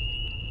smart?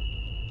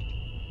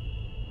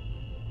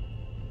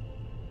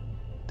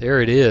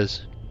 There it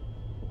is.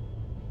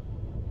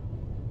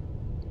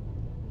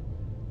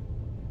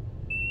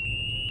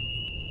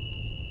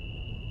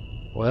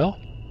 Well,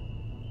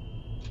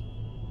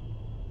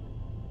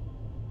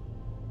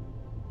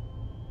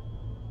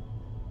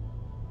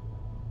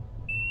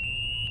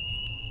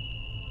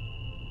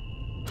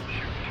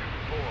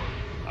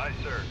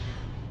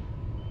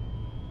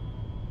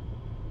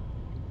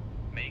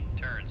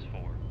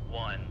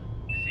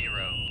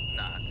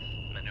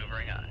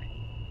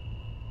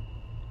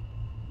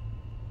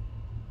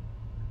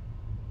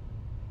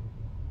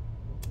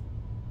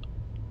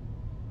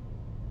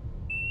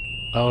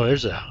 Oh,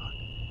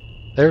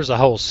 there's a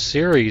whole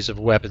series of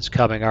weapons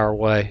coming our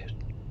way.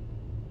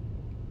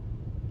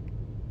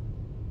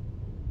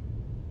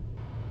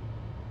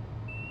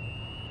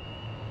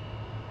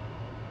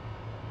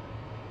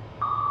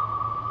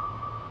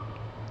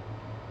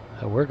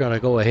 So we're going to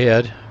go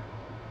ahead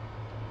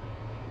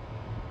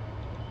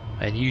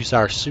and use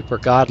our super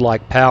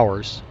godlike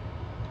powers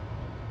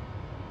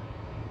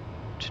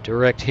to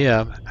direct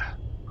him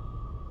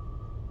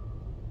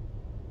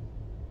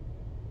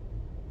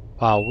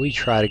while we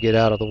try to get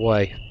out of the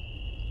way.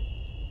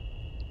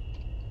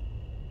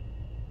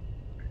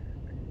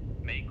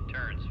 Make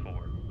turns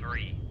for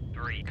 3,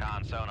 3.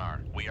 Con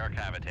sonar, we are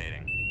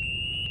cavitating.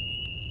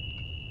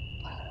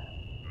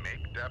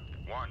 Make depth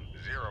 1000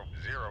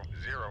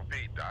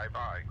 feet. Dive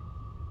by.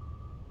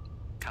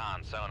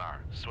 Con sonar,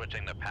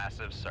 switching to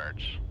passive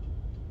search.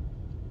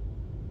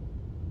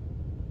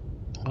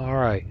 All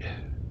right.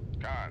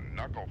 Con,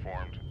 knuckle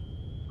formed.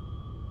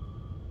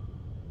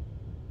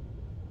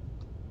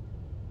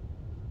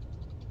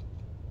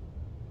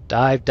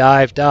 Dive,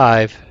 dive,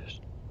 dive.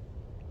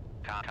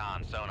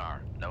 Con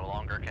sonar, no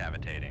longer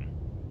cavitating.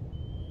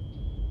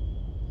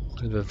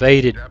 We've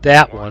evaded Depth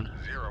that one.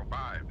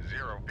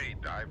 1050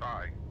 feet. Dive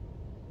by.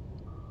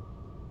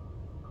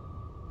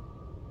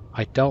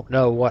 I don't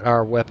know what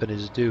our weapon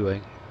is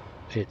doing.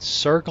 It's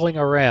circling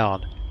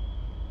around.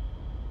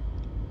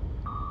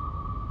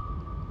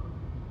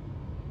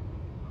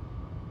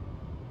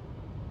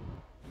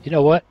 You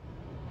know what?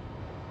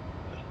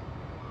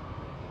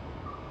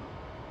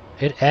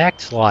 It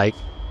acts like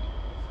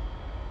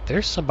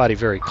there's somebody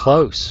very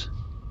close.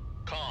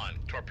 Con,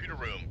 torpedo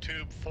room,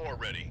 tube 4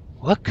 ready.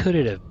 What could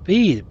it have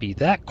been to be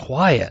that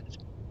quiet?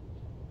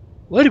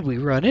 What did we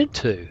run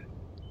into?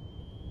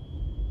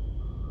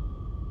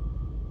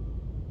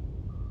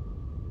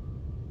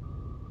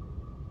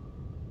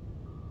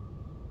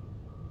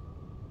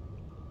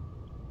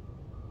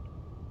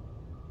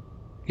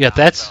 Yeah, Con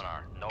that's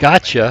sonar, no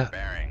gotcha.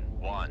 bearing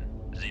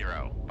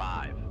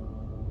 105.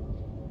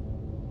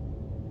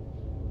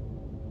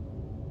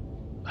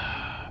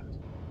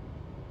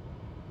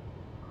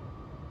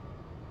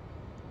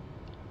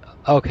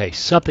 Okay,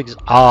 something's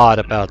odd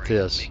about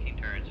this. Making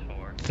turns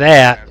for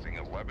That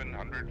Passing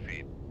 1100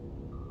 feet.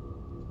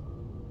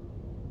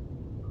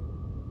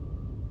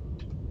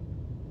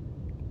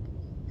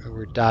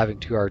 we're diving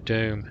to our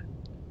doom.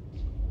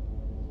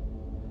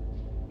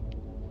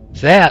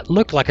 That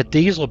looked like a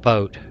diesel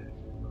boat.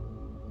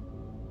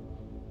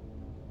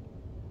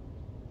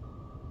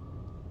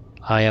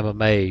 I am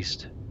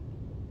amazed.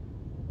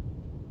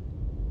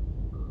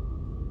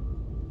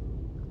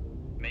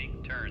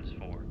 make turns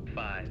for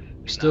 5.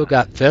 We still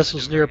got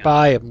vessels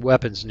nearby and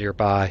weapons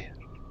nearby.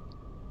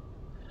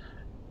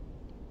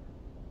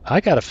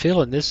 I got a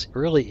feeling this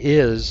really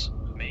is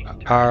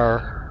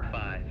our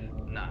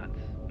 5 knots.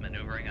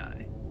 Maneuvering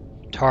eye.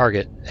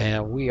 target,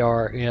 and we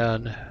are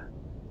in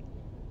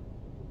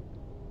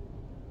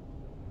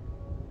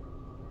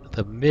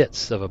the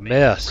midst of a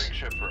mess. Bring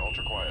shift for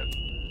ultra quiet.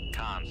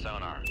 Con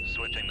sonar,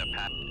 switching to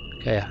pat.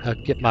 Okay, I'll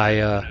get my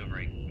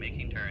Maneuvering,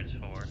 making turns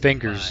for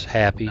fingers 5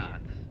 happy. knots.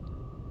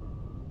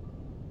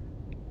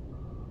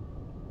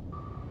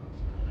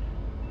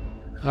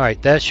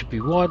 Alright, that should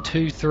be 1,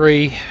 2,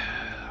 3.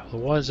 The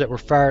ones that were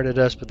fired at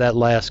us, but that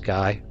last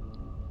guy.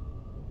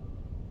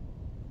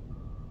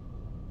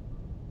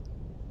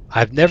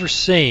 I've never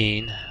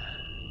seen...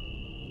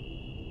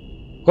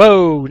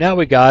 Whoa, now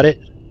we got it.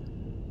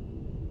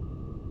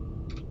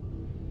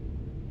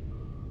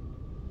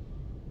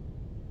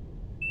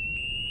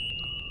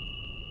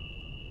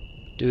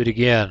 Do it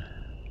again.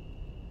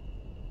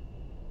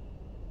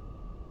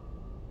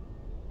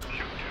 Shoot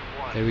tube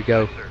 1. There we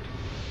go. Yes, sir.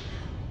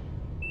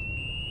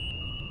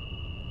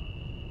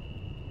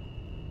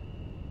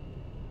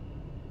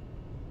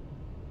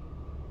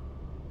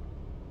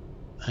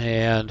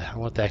 And I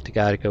want that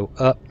guy to go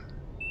up.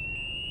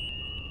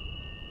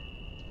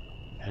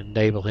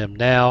 Enable him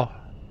now.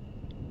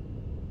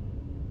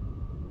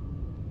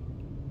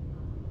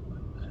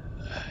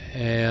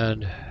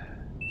 And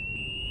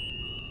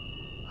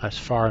that's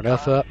far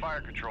enough up.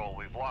 Fire control,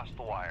 we've lost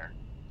the wire.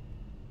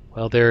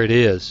 Well, there it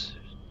is.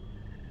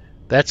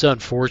 That's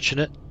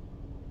unfortunate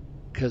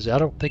because I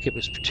don't think it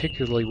was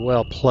particularly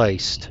well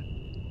placed.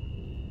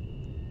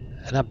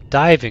 And I'm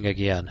diving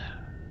again.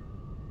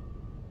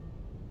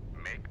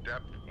 Make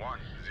depth 10.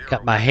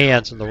 Got my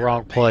hands in the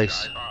wrong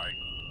place. Dive by.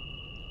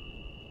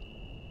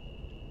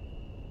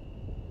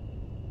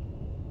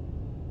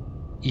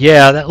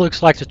 Yeah, that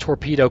looks like the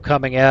torpedo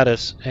coming at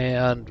us,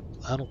 and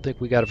I don't think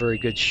we got a very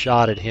good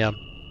shot at him.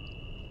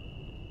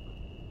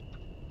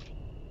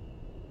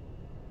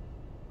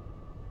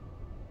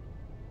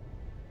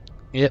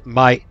 It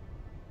might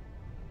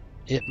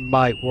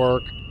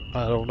work.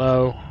 I don't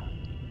know.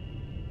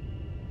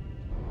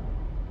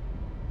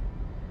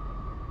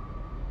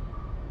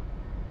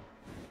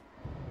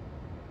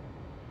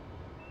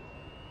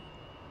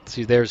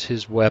 See, there's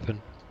his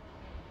weapon.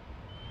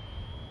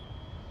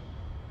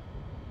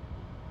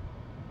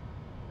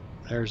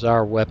 There's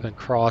our weapon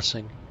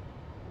crossing.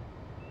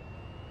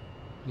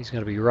 He's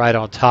going to be right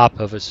on top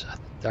of us.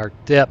 Our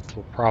depth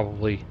will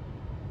probably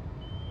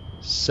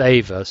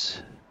save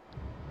us.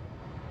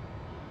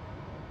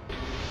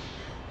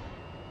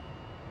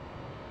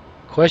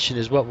 Question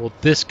is, what will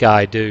this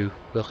guy do?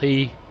 Will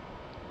he...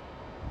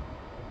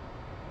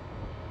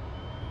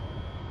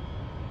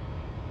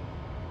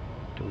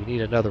 Do we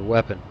need another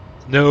weapon?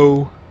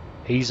 No.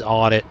 He's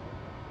on it.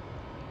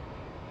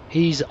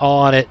 He's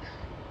on it.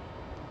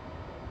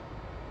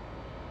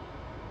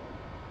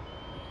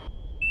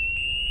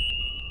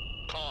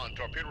 Con,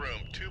 torpedo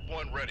room, tube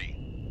 1 ready.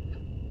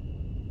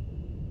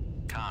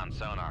 Con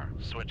sonar,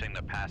 switching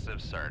to passive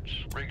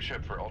search. Rig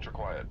ship for ultra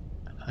quiet.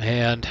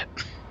 And...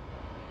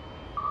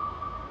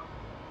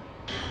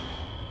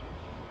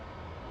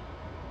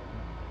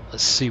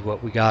 let's see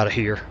what we got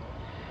here.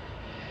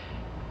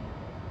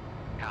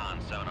 Con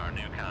sonar,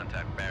 new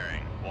contact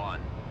bearing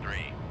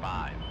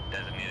 135.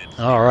 Designated.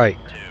 All right.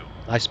 2.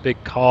 Nice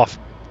big cough.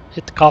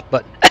 Hit the cough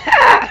button.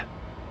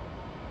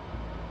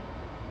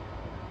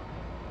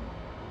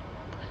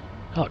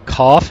 I'll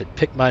cough and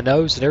pick my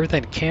nose and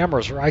everything. The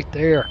camera's right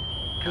there.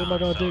 What am I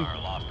going to do?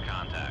 Lost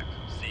contact.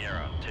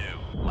 Sierra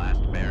 2.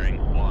 Last bearing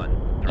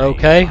 135.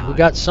 Okay, we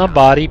got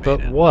somebody,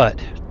 but what?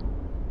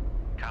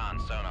 Con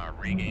sonar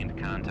regained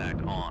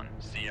contact on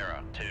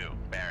Sierra 2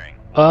 bearing.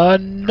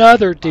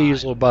 Another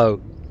diesel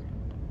boat.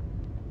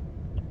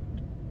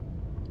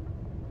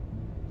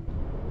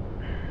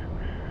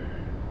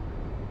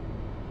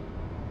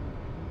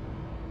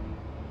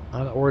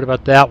 I'm not worried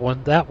about that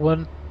one. That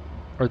one,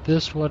 or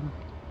this one.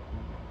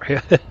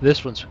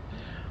 This one's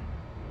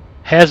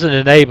hasn't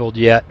enabled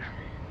yet.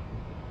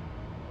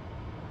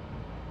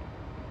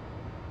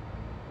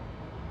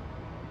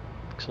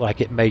 Looks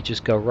like it may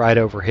just go right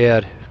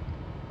overhead.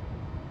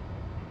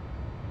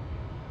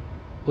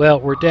 Well,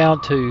 we're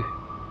down to...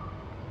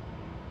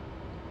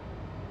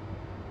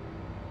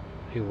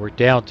 who we're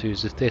down to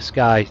is if this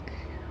guy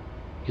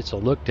gets a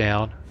look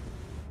down,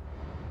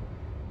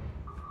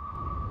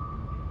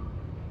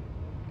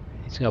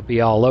 he's going to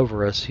be all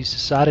over us. He's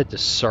decided to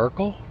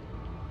circle.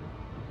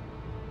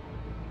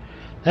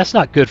 That's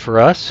not good for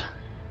us.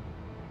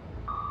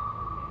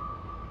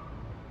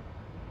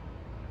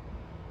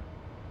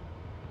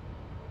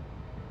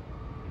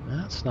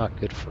 That's not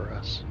good for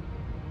us.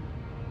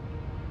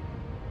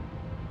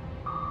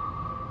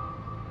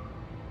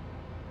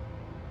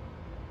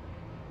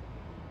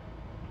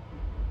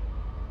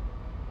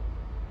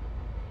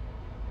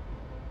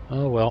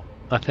 Oh well,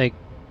 I think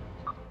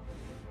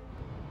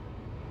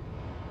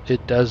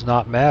it does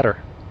not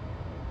matter.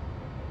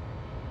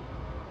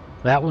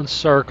 That one's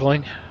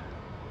circling.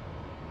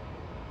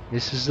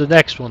 This is the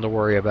next one to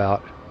worry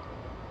about.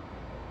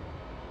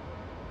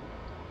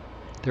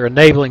 They're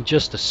enabling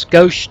just a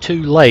skosh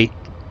too late.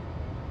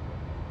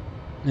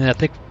 And I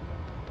think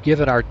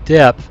given our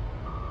depth,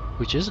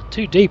 which isn't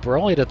too deep, we're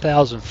only at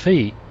 1,000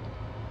 feet.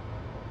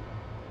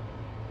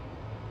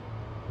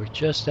 We're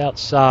just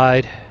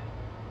outside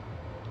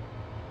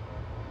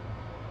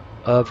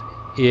of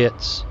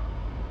its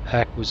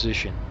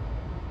acquisition.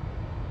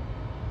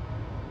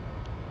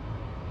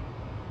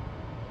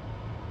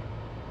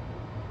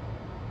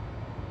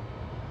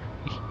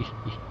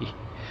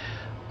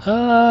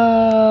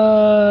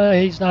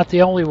 He's not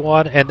the only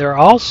one, and they're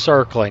all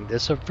circling.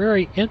 It's a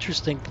very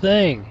interesting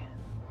thing.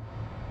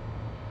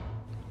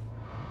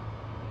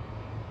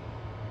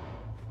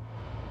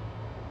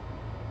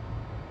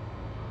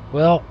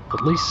 Well,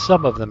 at least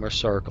some of them are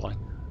circling.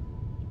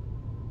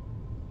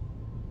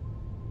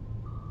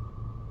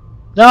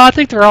 No, I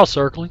think they're all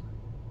circling.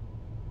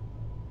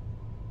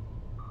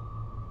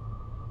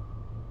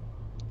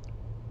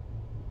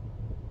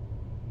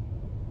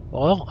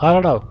 Well, I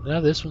don't know.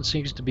 Now this one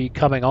seems to be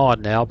coming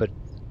on now, but...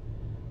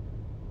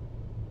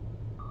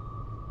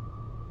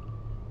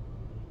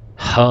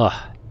 Huh.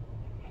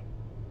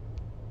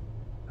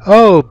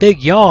 Oh,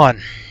 big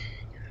yawn.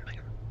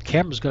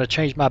 Camera's going to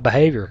change my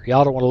behavior.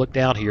 Y'all don't want to look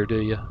down here,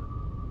 do you?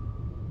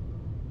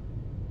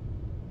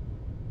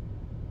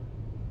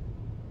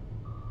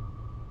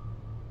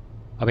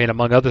 I mean,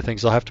 among other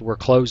things, I'll have to wear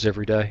clothes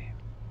every day.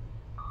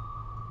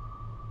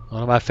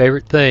 One of my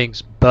favorite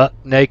things, butt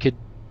naked,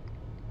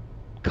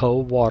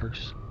 cold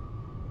waters.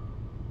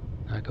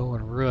 I go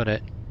and ruin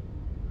it.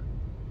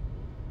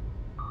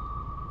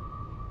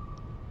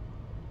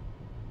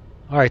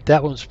 Alright,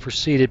 that one's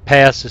proceeded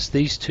past us.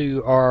 These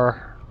two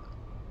are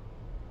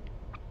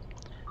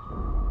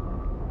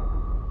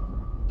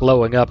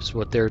blowing up is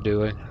what they're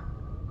doing.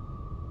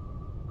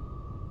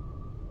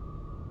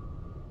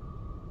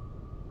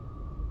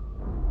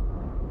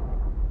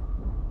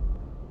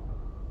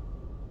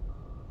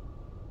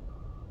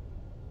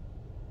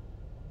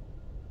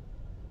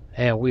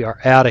 And we are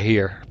out of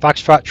here.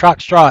 Foxtrot,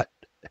 Troxtrot.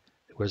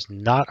 It was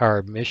not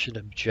our mission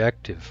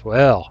objective.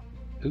 Well,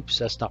 oops,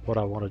 that's not what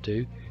I want to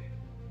do.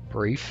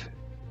 Brief.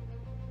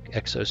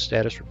 Exo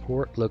status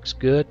report looks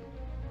good.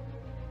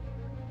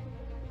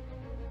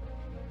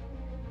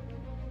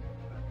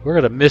 We're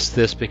going to miss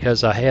this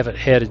because I haven't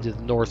headed to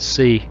the North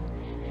Sea.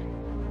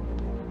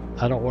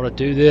 I don't want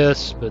to do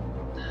this, but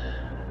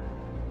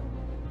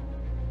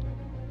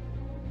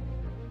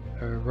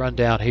run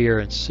down here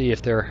and see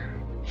if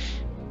they're...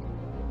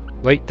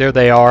 Wait, there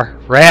they are.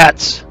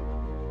 Rats!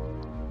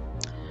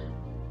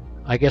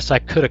 I guess I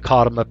could have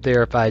caught them up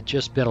there if I had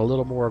just been a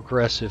little more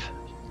aggressive.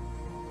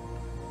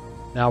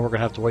 Now we're going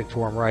to have to wait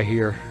for them right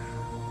here.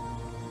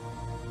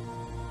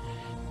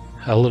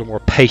 A little more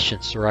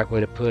patience is the right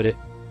way to put it.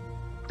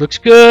 Looks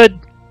good!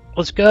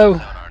 Let's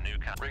go!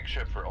 Rig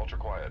shift for ultra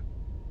quiet.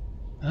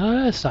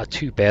 It's not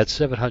too bad.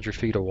 700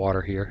 feet of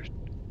water here.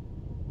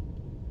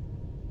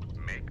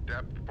 Make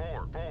depth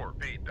 4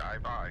 feet.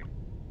 Dive by.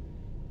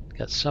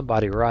 Got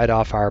somebody right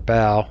off our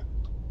bow.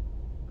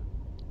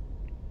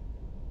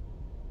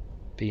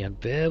 Being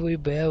very,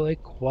 very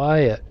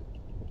quiet.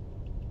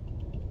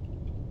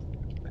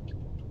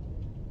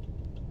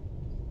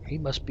 He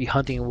must be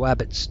hunting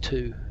rabbits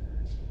too.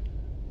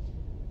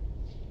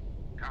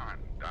 Con,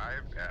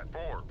 dive at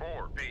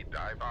 4 feet.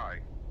 Dive by.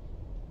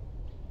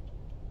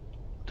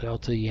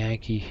 Delta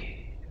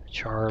Yankee,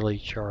 Charlie,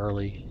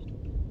 Charlie.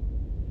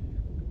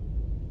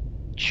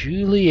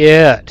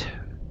 Juliet.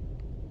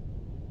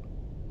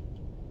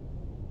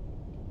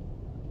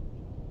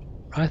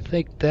 I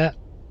think that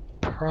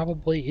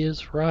probably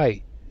is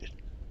right.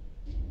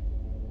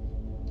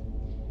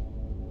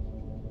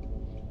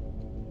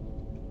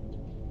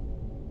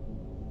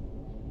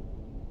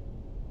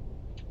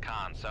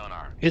 Con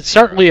sonar. It's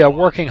certainly a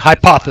working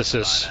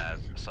hypothesis.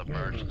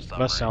 Submerged That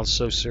submarine. sounds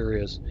so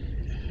serious.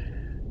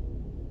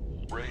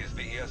 Raise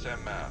the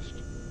ESM mast.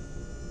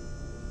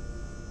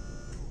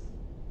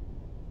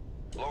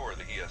 Lower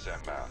the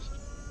ESM mast.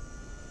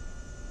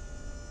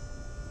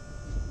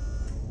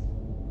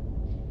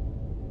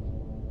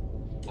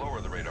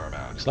 Lower the radar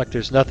mast. Looks like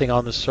there's nothing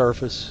on the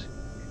surface.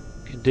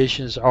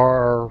 Conditions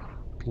are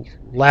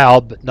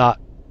loud, but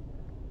not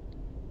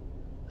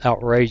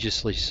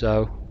outrageously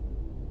so.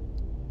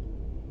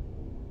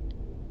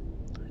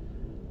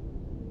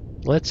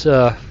 Let's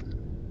get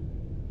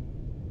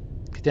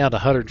down to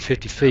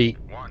 150 feet,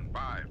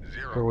 150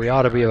 where we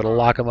ought to be able to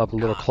lock them up a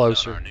little Con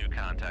closer. sonar, new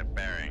contact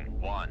bearing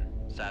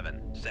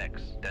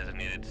 176.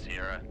 Designated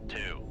Sierra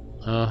 2.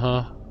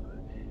 Uh-huh.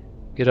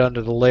 Get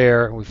under the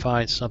layer and we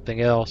find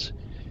something else.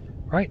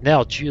 Right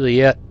now,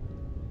 Juliet's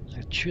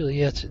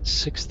at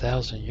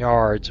 6,000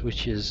 yards,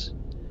 which is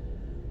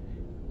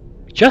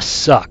just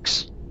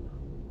sucks.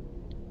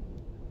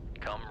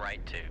 Come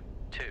right to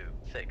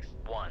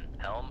 261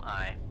 Helm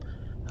I.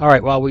 All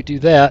right, while we do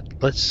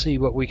that, let's see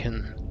what we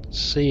can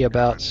see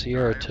about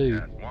Sierra 2.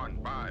 At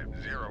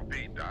 150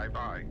 feet. Dive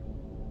by.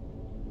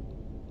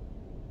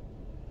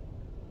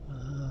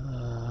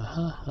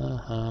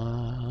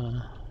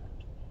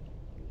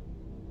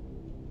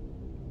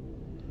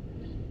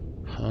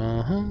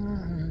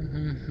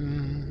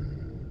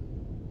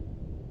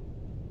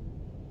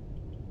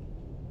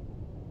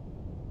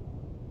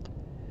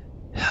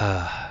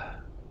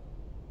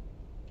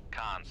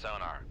 Con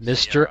sonar.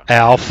 Mr. Sierra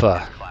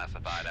Alpha. is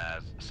classified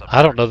as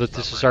I don't know that submerged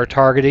this is our submarine.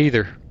 target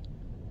either.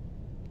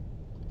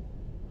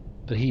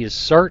 But he is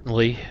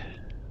certainly...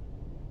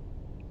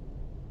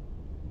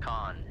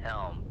 Con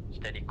helm.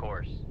 Steady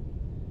course.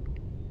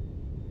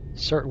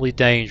 certainly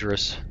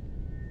dangerous.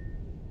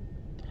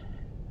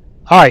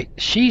 Alright,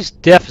 she's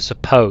deaf as a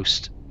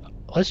post.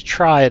 Let's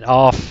try an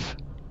off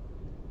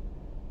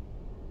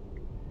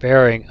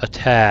bearing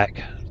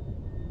attack.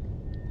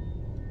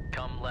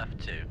 Come left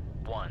to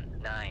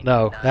 199.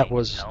 No, that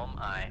was... Helm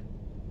I.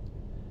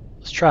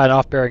 Let's try an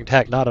off bearing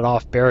attack, not an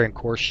off bearing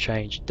course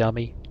change,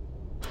 dummy.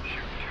 Shoot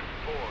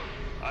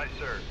 2-4. Aye,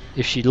 sir.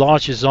 If she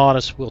launches on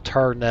us, we'll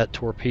turn that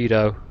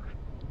torpedo.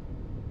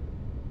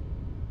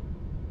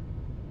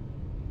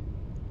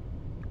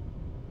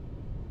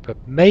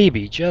 But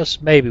maybe,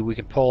 just maybe, we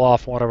can pull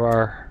off one of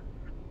our...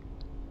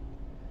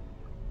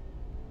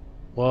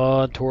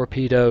 One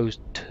torpedoes,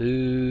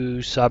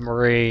 two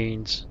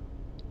submarines.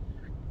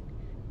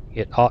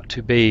 It ought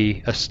to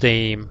be a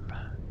steam...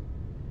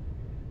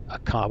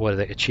 what is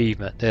it?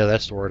 Achievement. Yeah,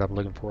 that's the word I'm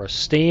looking for. A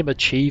steam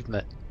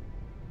achievement.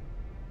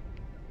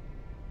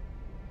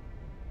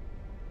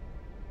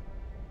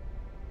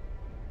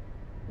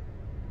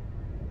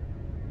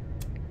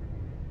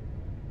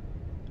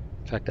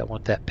 In fact, I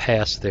want that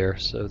pass there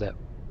so that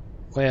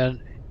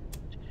when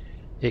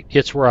it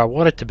gets where I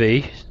want it to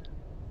be,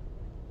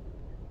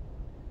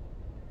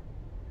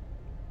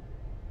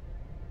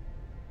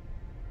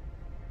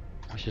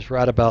 which is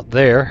right about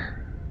there,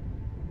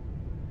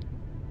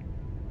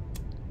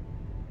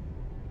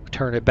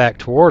 turn it back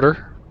toward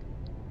her.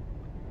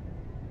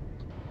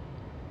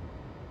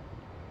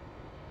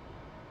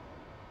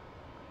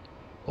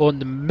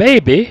 And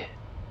maybe,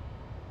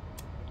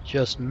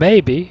 just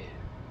maybe,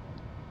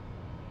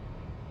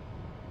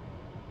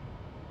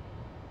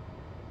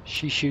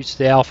 she shoots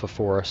the Alpha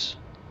for us.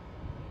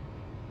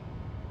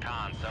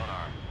 Con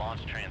sonar.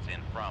 Launch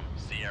transient from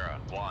Sierra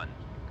 1.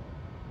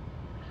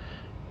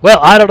 Well,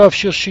 I don't know if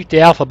she'll shoot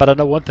the Alpha, but I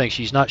know one thing.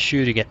 She's not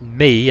shooting at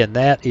me, and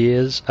that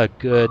is a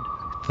good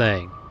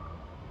thing.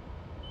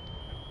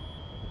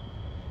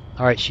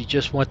 Alright, she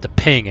just went to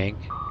pinging.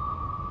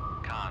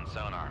 Con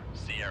sonar.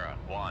 Sierra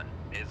 1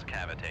 is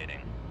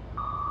cavitating.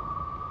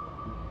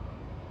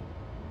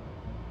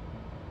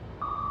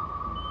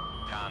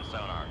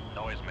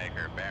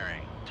 Noisemaker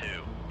bearing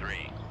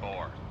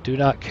 234. Do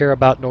not care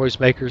about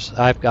noisemakers.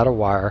 I've got a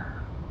wire.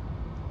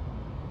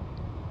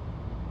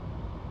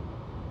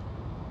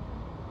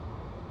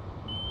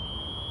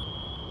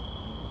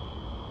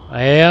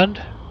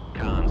 And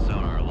Con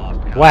sonar lost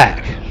contact.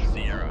 whack.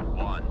 Sierra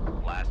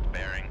 1, last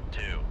bearing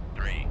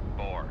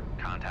 234.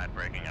 Contact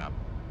breaking up.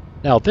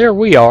 Now there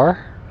we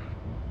are.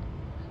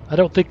 I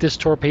don't think this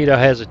torpedo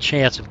has a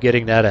chance of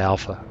getting that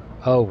alpha.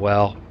 Oh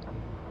well.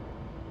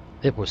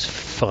 It was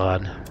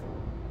fun.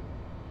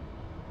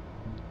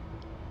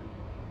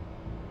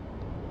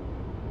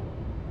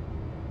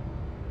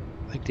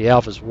 I think the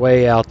alpha's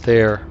way out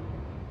there.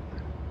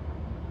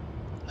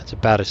 That's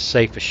about as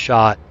safe a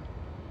shot.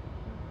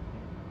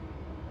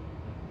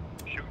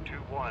 Shoot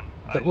 2-1.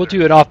 But we'll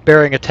do an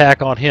off-bearing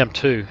attack on him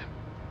too.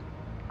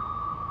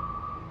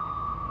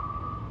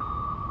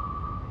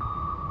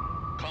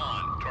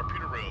 Con,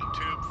 torpedo room,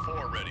 tube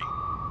 4 ready.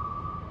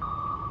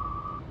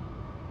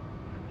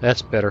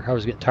 That's better. I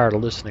was getting tired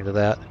of listening to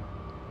that.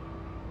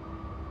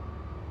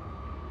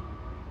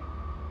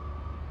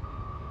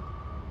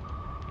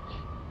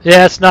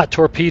 Yeah, it's not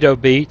torpedo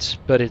beats,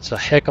 but it's a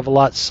heck of a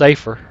lot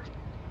safer.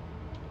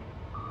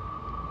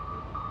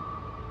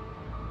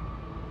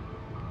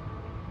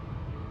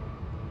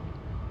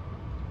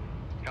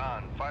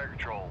 Con, fire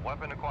control,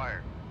 weapon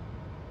acquired.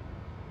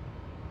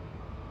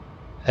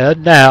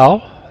 And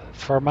now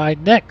for my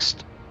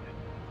next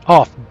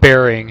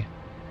off-bearing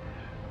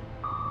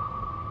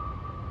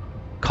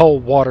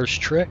cold waters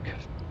trick.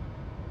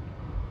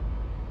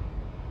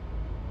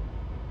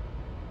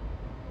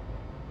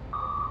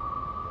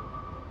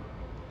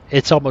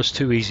 It's almost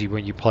too easy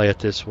when you play it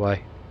this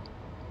way.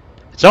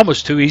 It's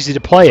almost too easy to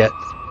play it.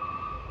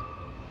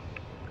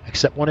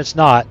 Except when it's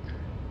not.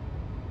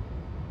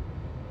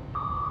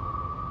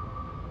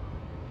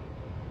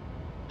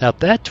 Now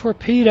that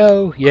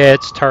torpedo, yeah,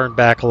 it's turned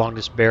back along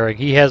this bearing.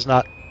 He has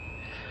not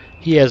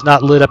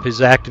lit up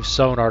his active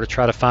sonar to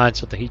try to find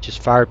something. He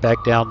just fired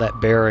back down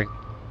that bearing.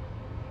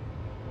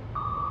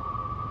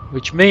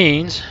 Which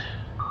means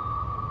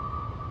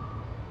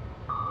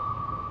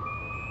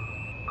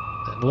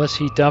unless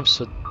he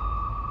dumps a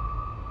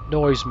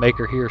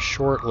noisemaker here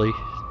shortly.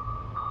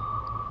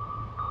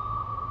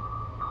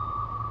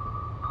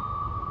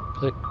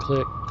 Click,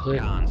 click, click,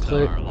 Con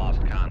click. sonar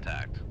lost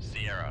contact.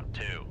 Sierra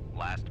 2,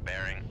 last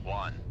bearing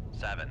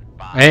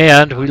 175.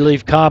 And we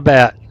leave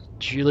combat.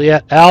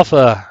 Juliet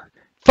Alpha.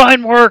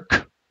 Fine work!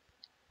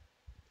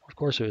 Of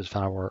course it was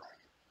fine work.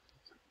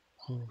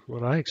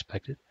 What I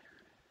expected.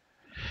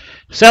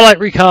 Satellite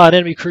recon,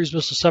 enemy cruise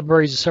missile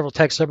submarines and several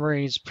attack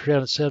submarines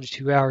prevented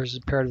 72 hours.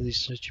 Imperative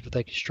these but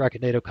they can strike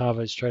at NATO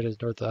convoys straight to the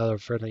north of other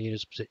friendly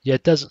units. Yeah,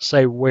 it doesn't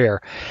say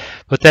where.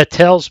 What that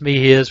tells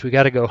me is we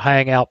got to go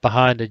hang out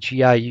behind the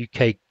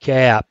GIUK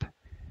gap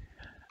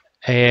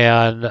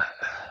and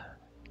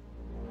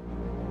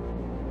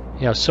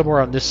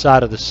somewhere on this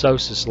side of the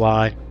SOSUS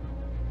line.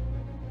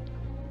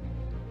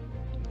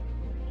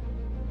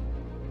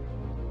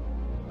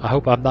 I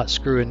hope I'm not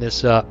screwing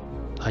this up.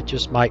 I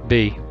just might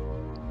be.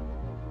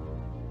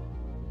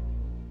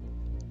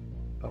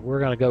 But we're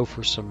going to go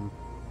for some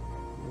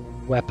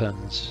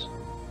weapons.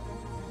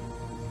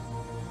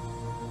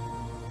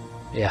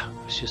 Yeah,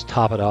 let's just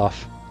top it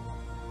off.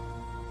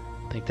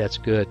 I think that's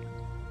good.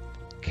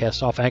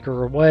 Cast off,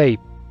 anchor away.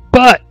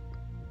 But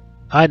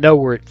I know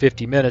we're at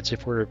 50 minutes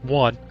if we're at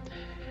 1.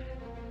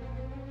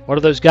 One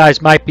of those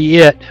guys might be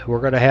it. We're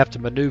going to have to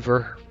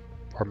maneuver.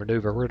 We're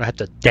going to have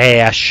to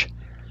dash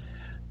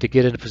to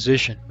get into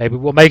position. Maybe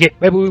we'll make it.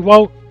 Maybe we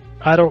won't.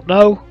 I don't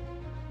know.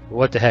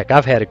 What the heck.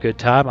 I've had a good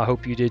time. I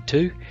hope you did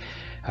too.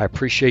 I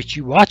appreciate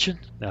you watching.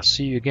 And I'll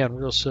see you again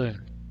real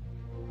soon.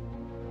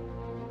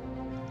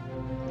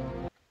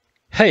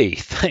 Hey,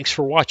 thanks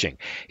for watching.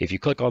 If you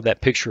click on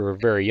that picture of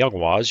Very Young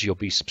Waz, you'll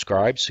be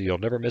subscribed so you'll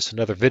never miss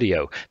another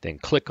video. Then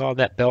click on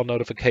that bell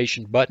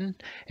notification button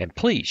and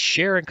please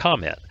share and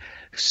comment.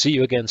 See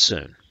you again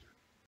soon.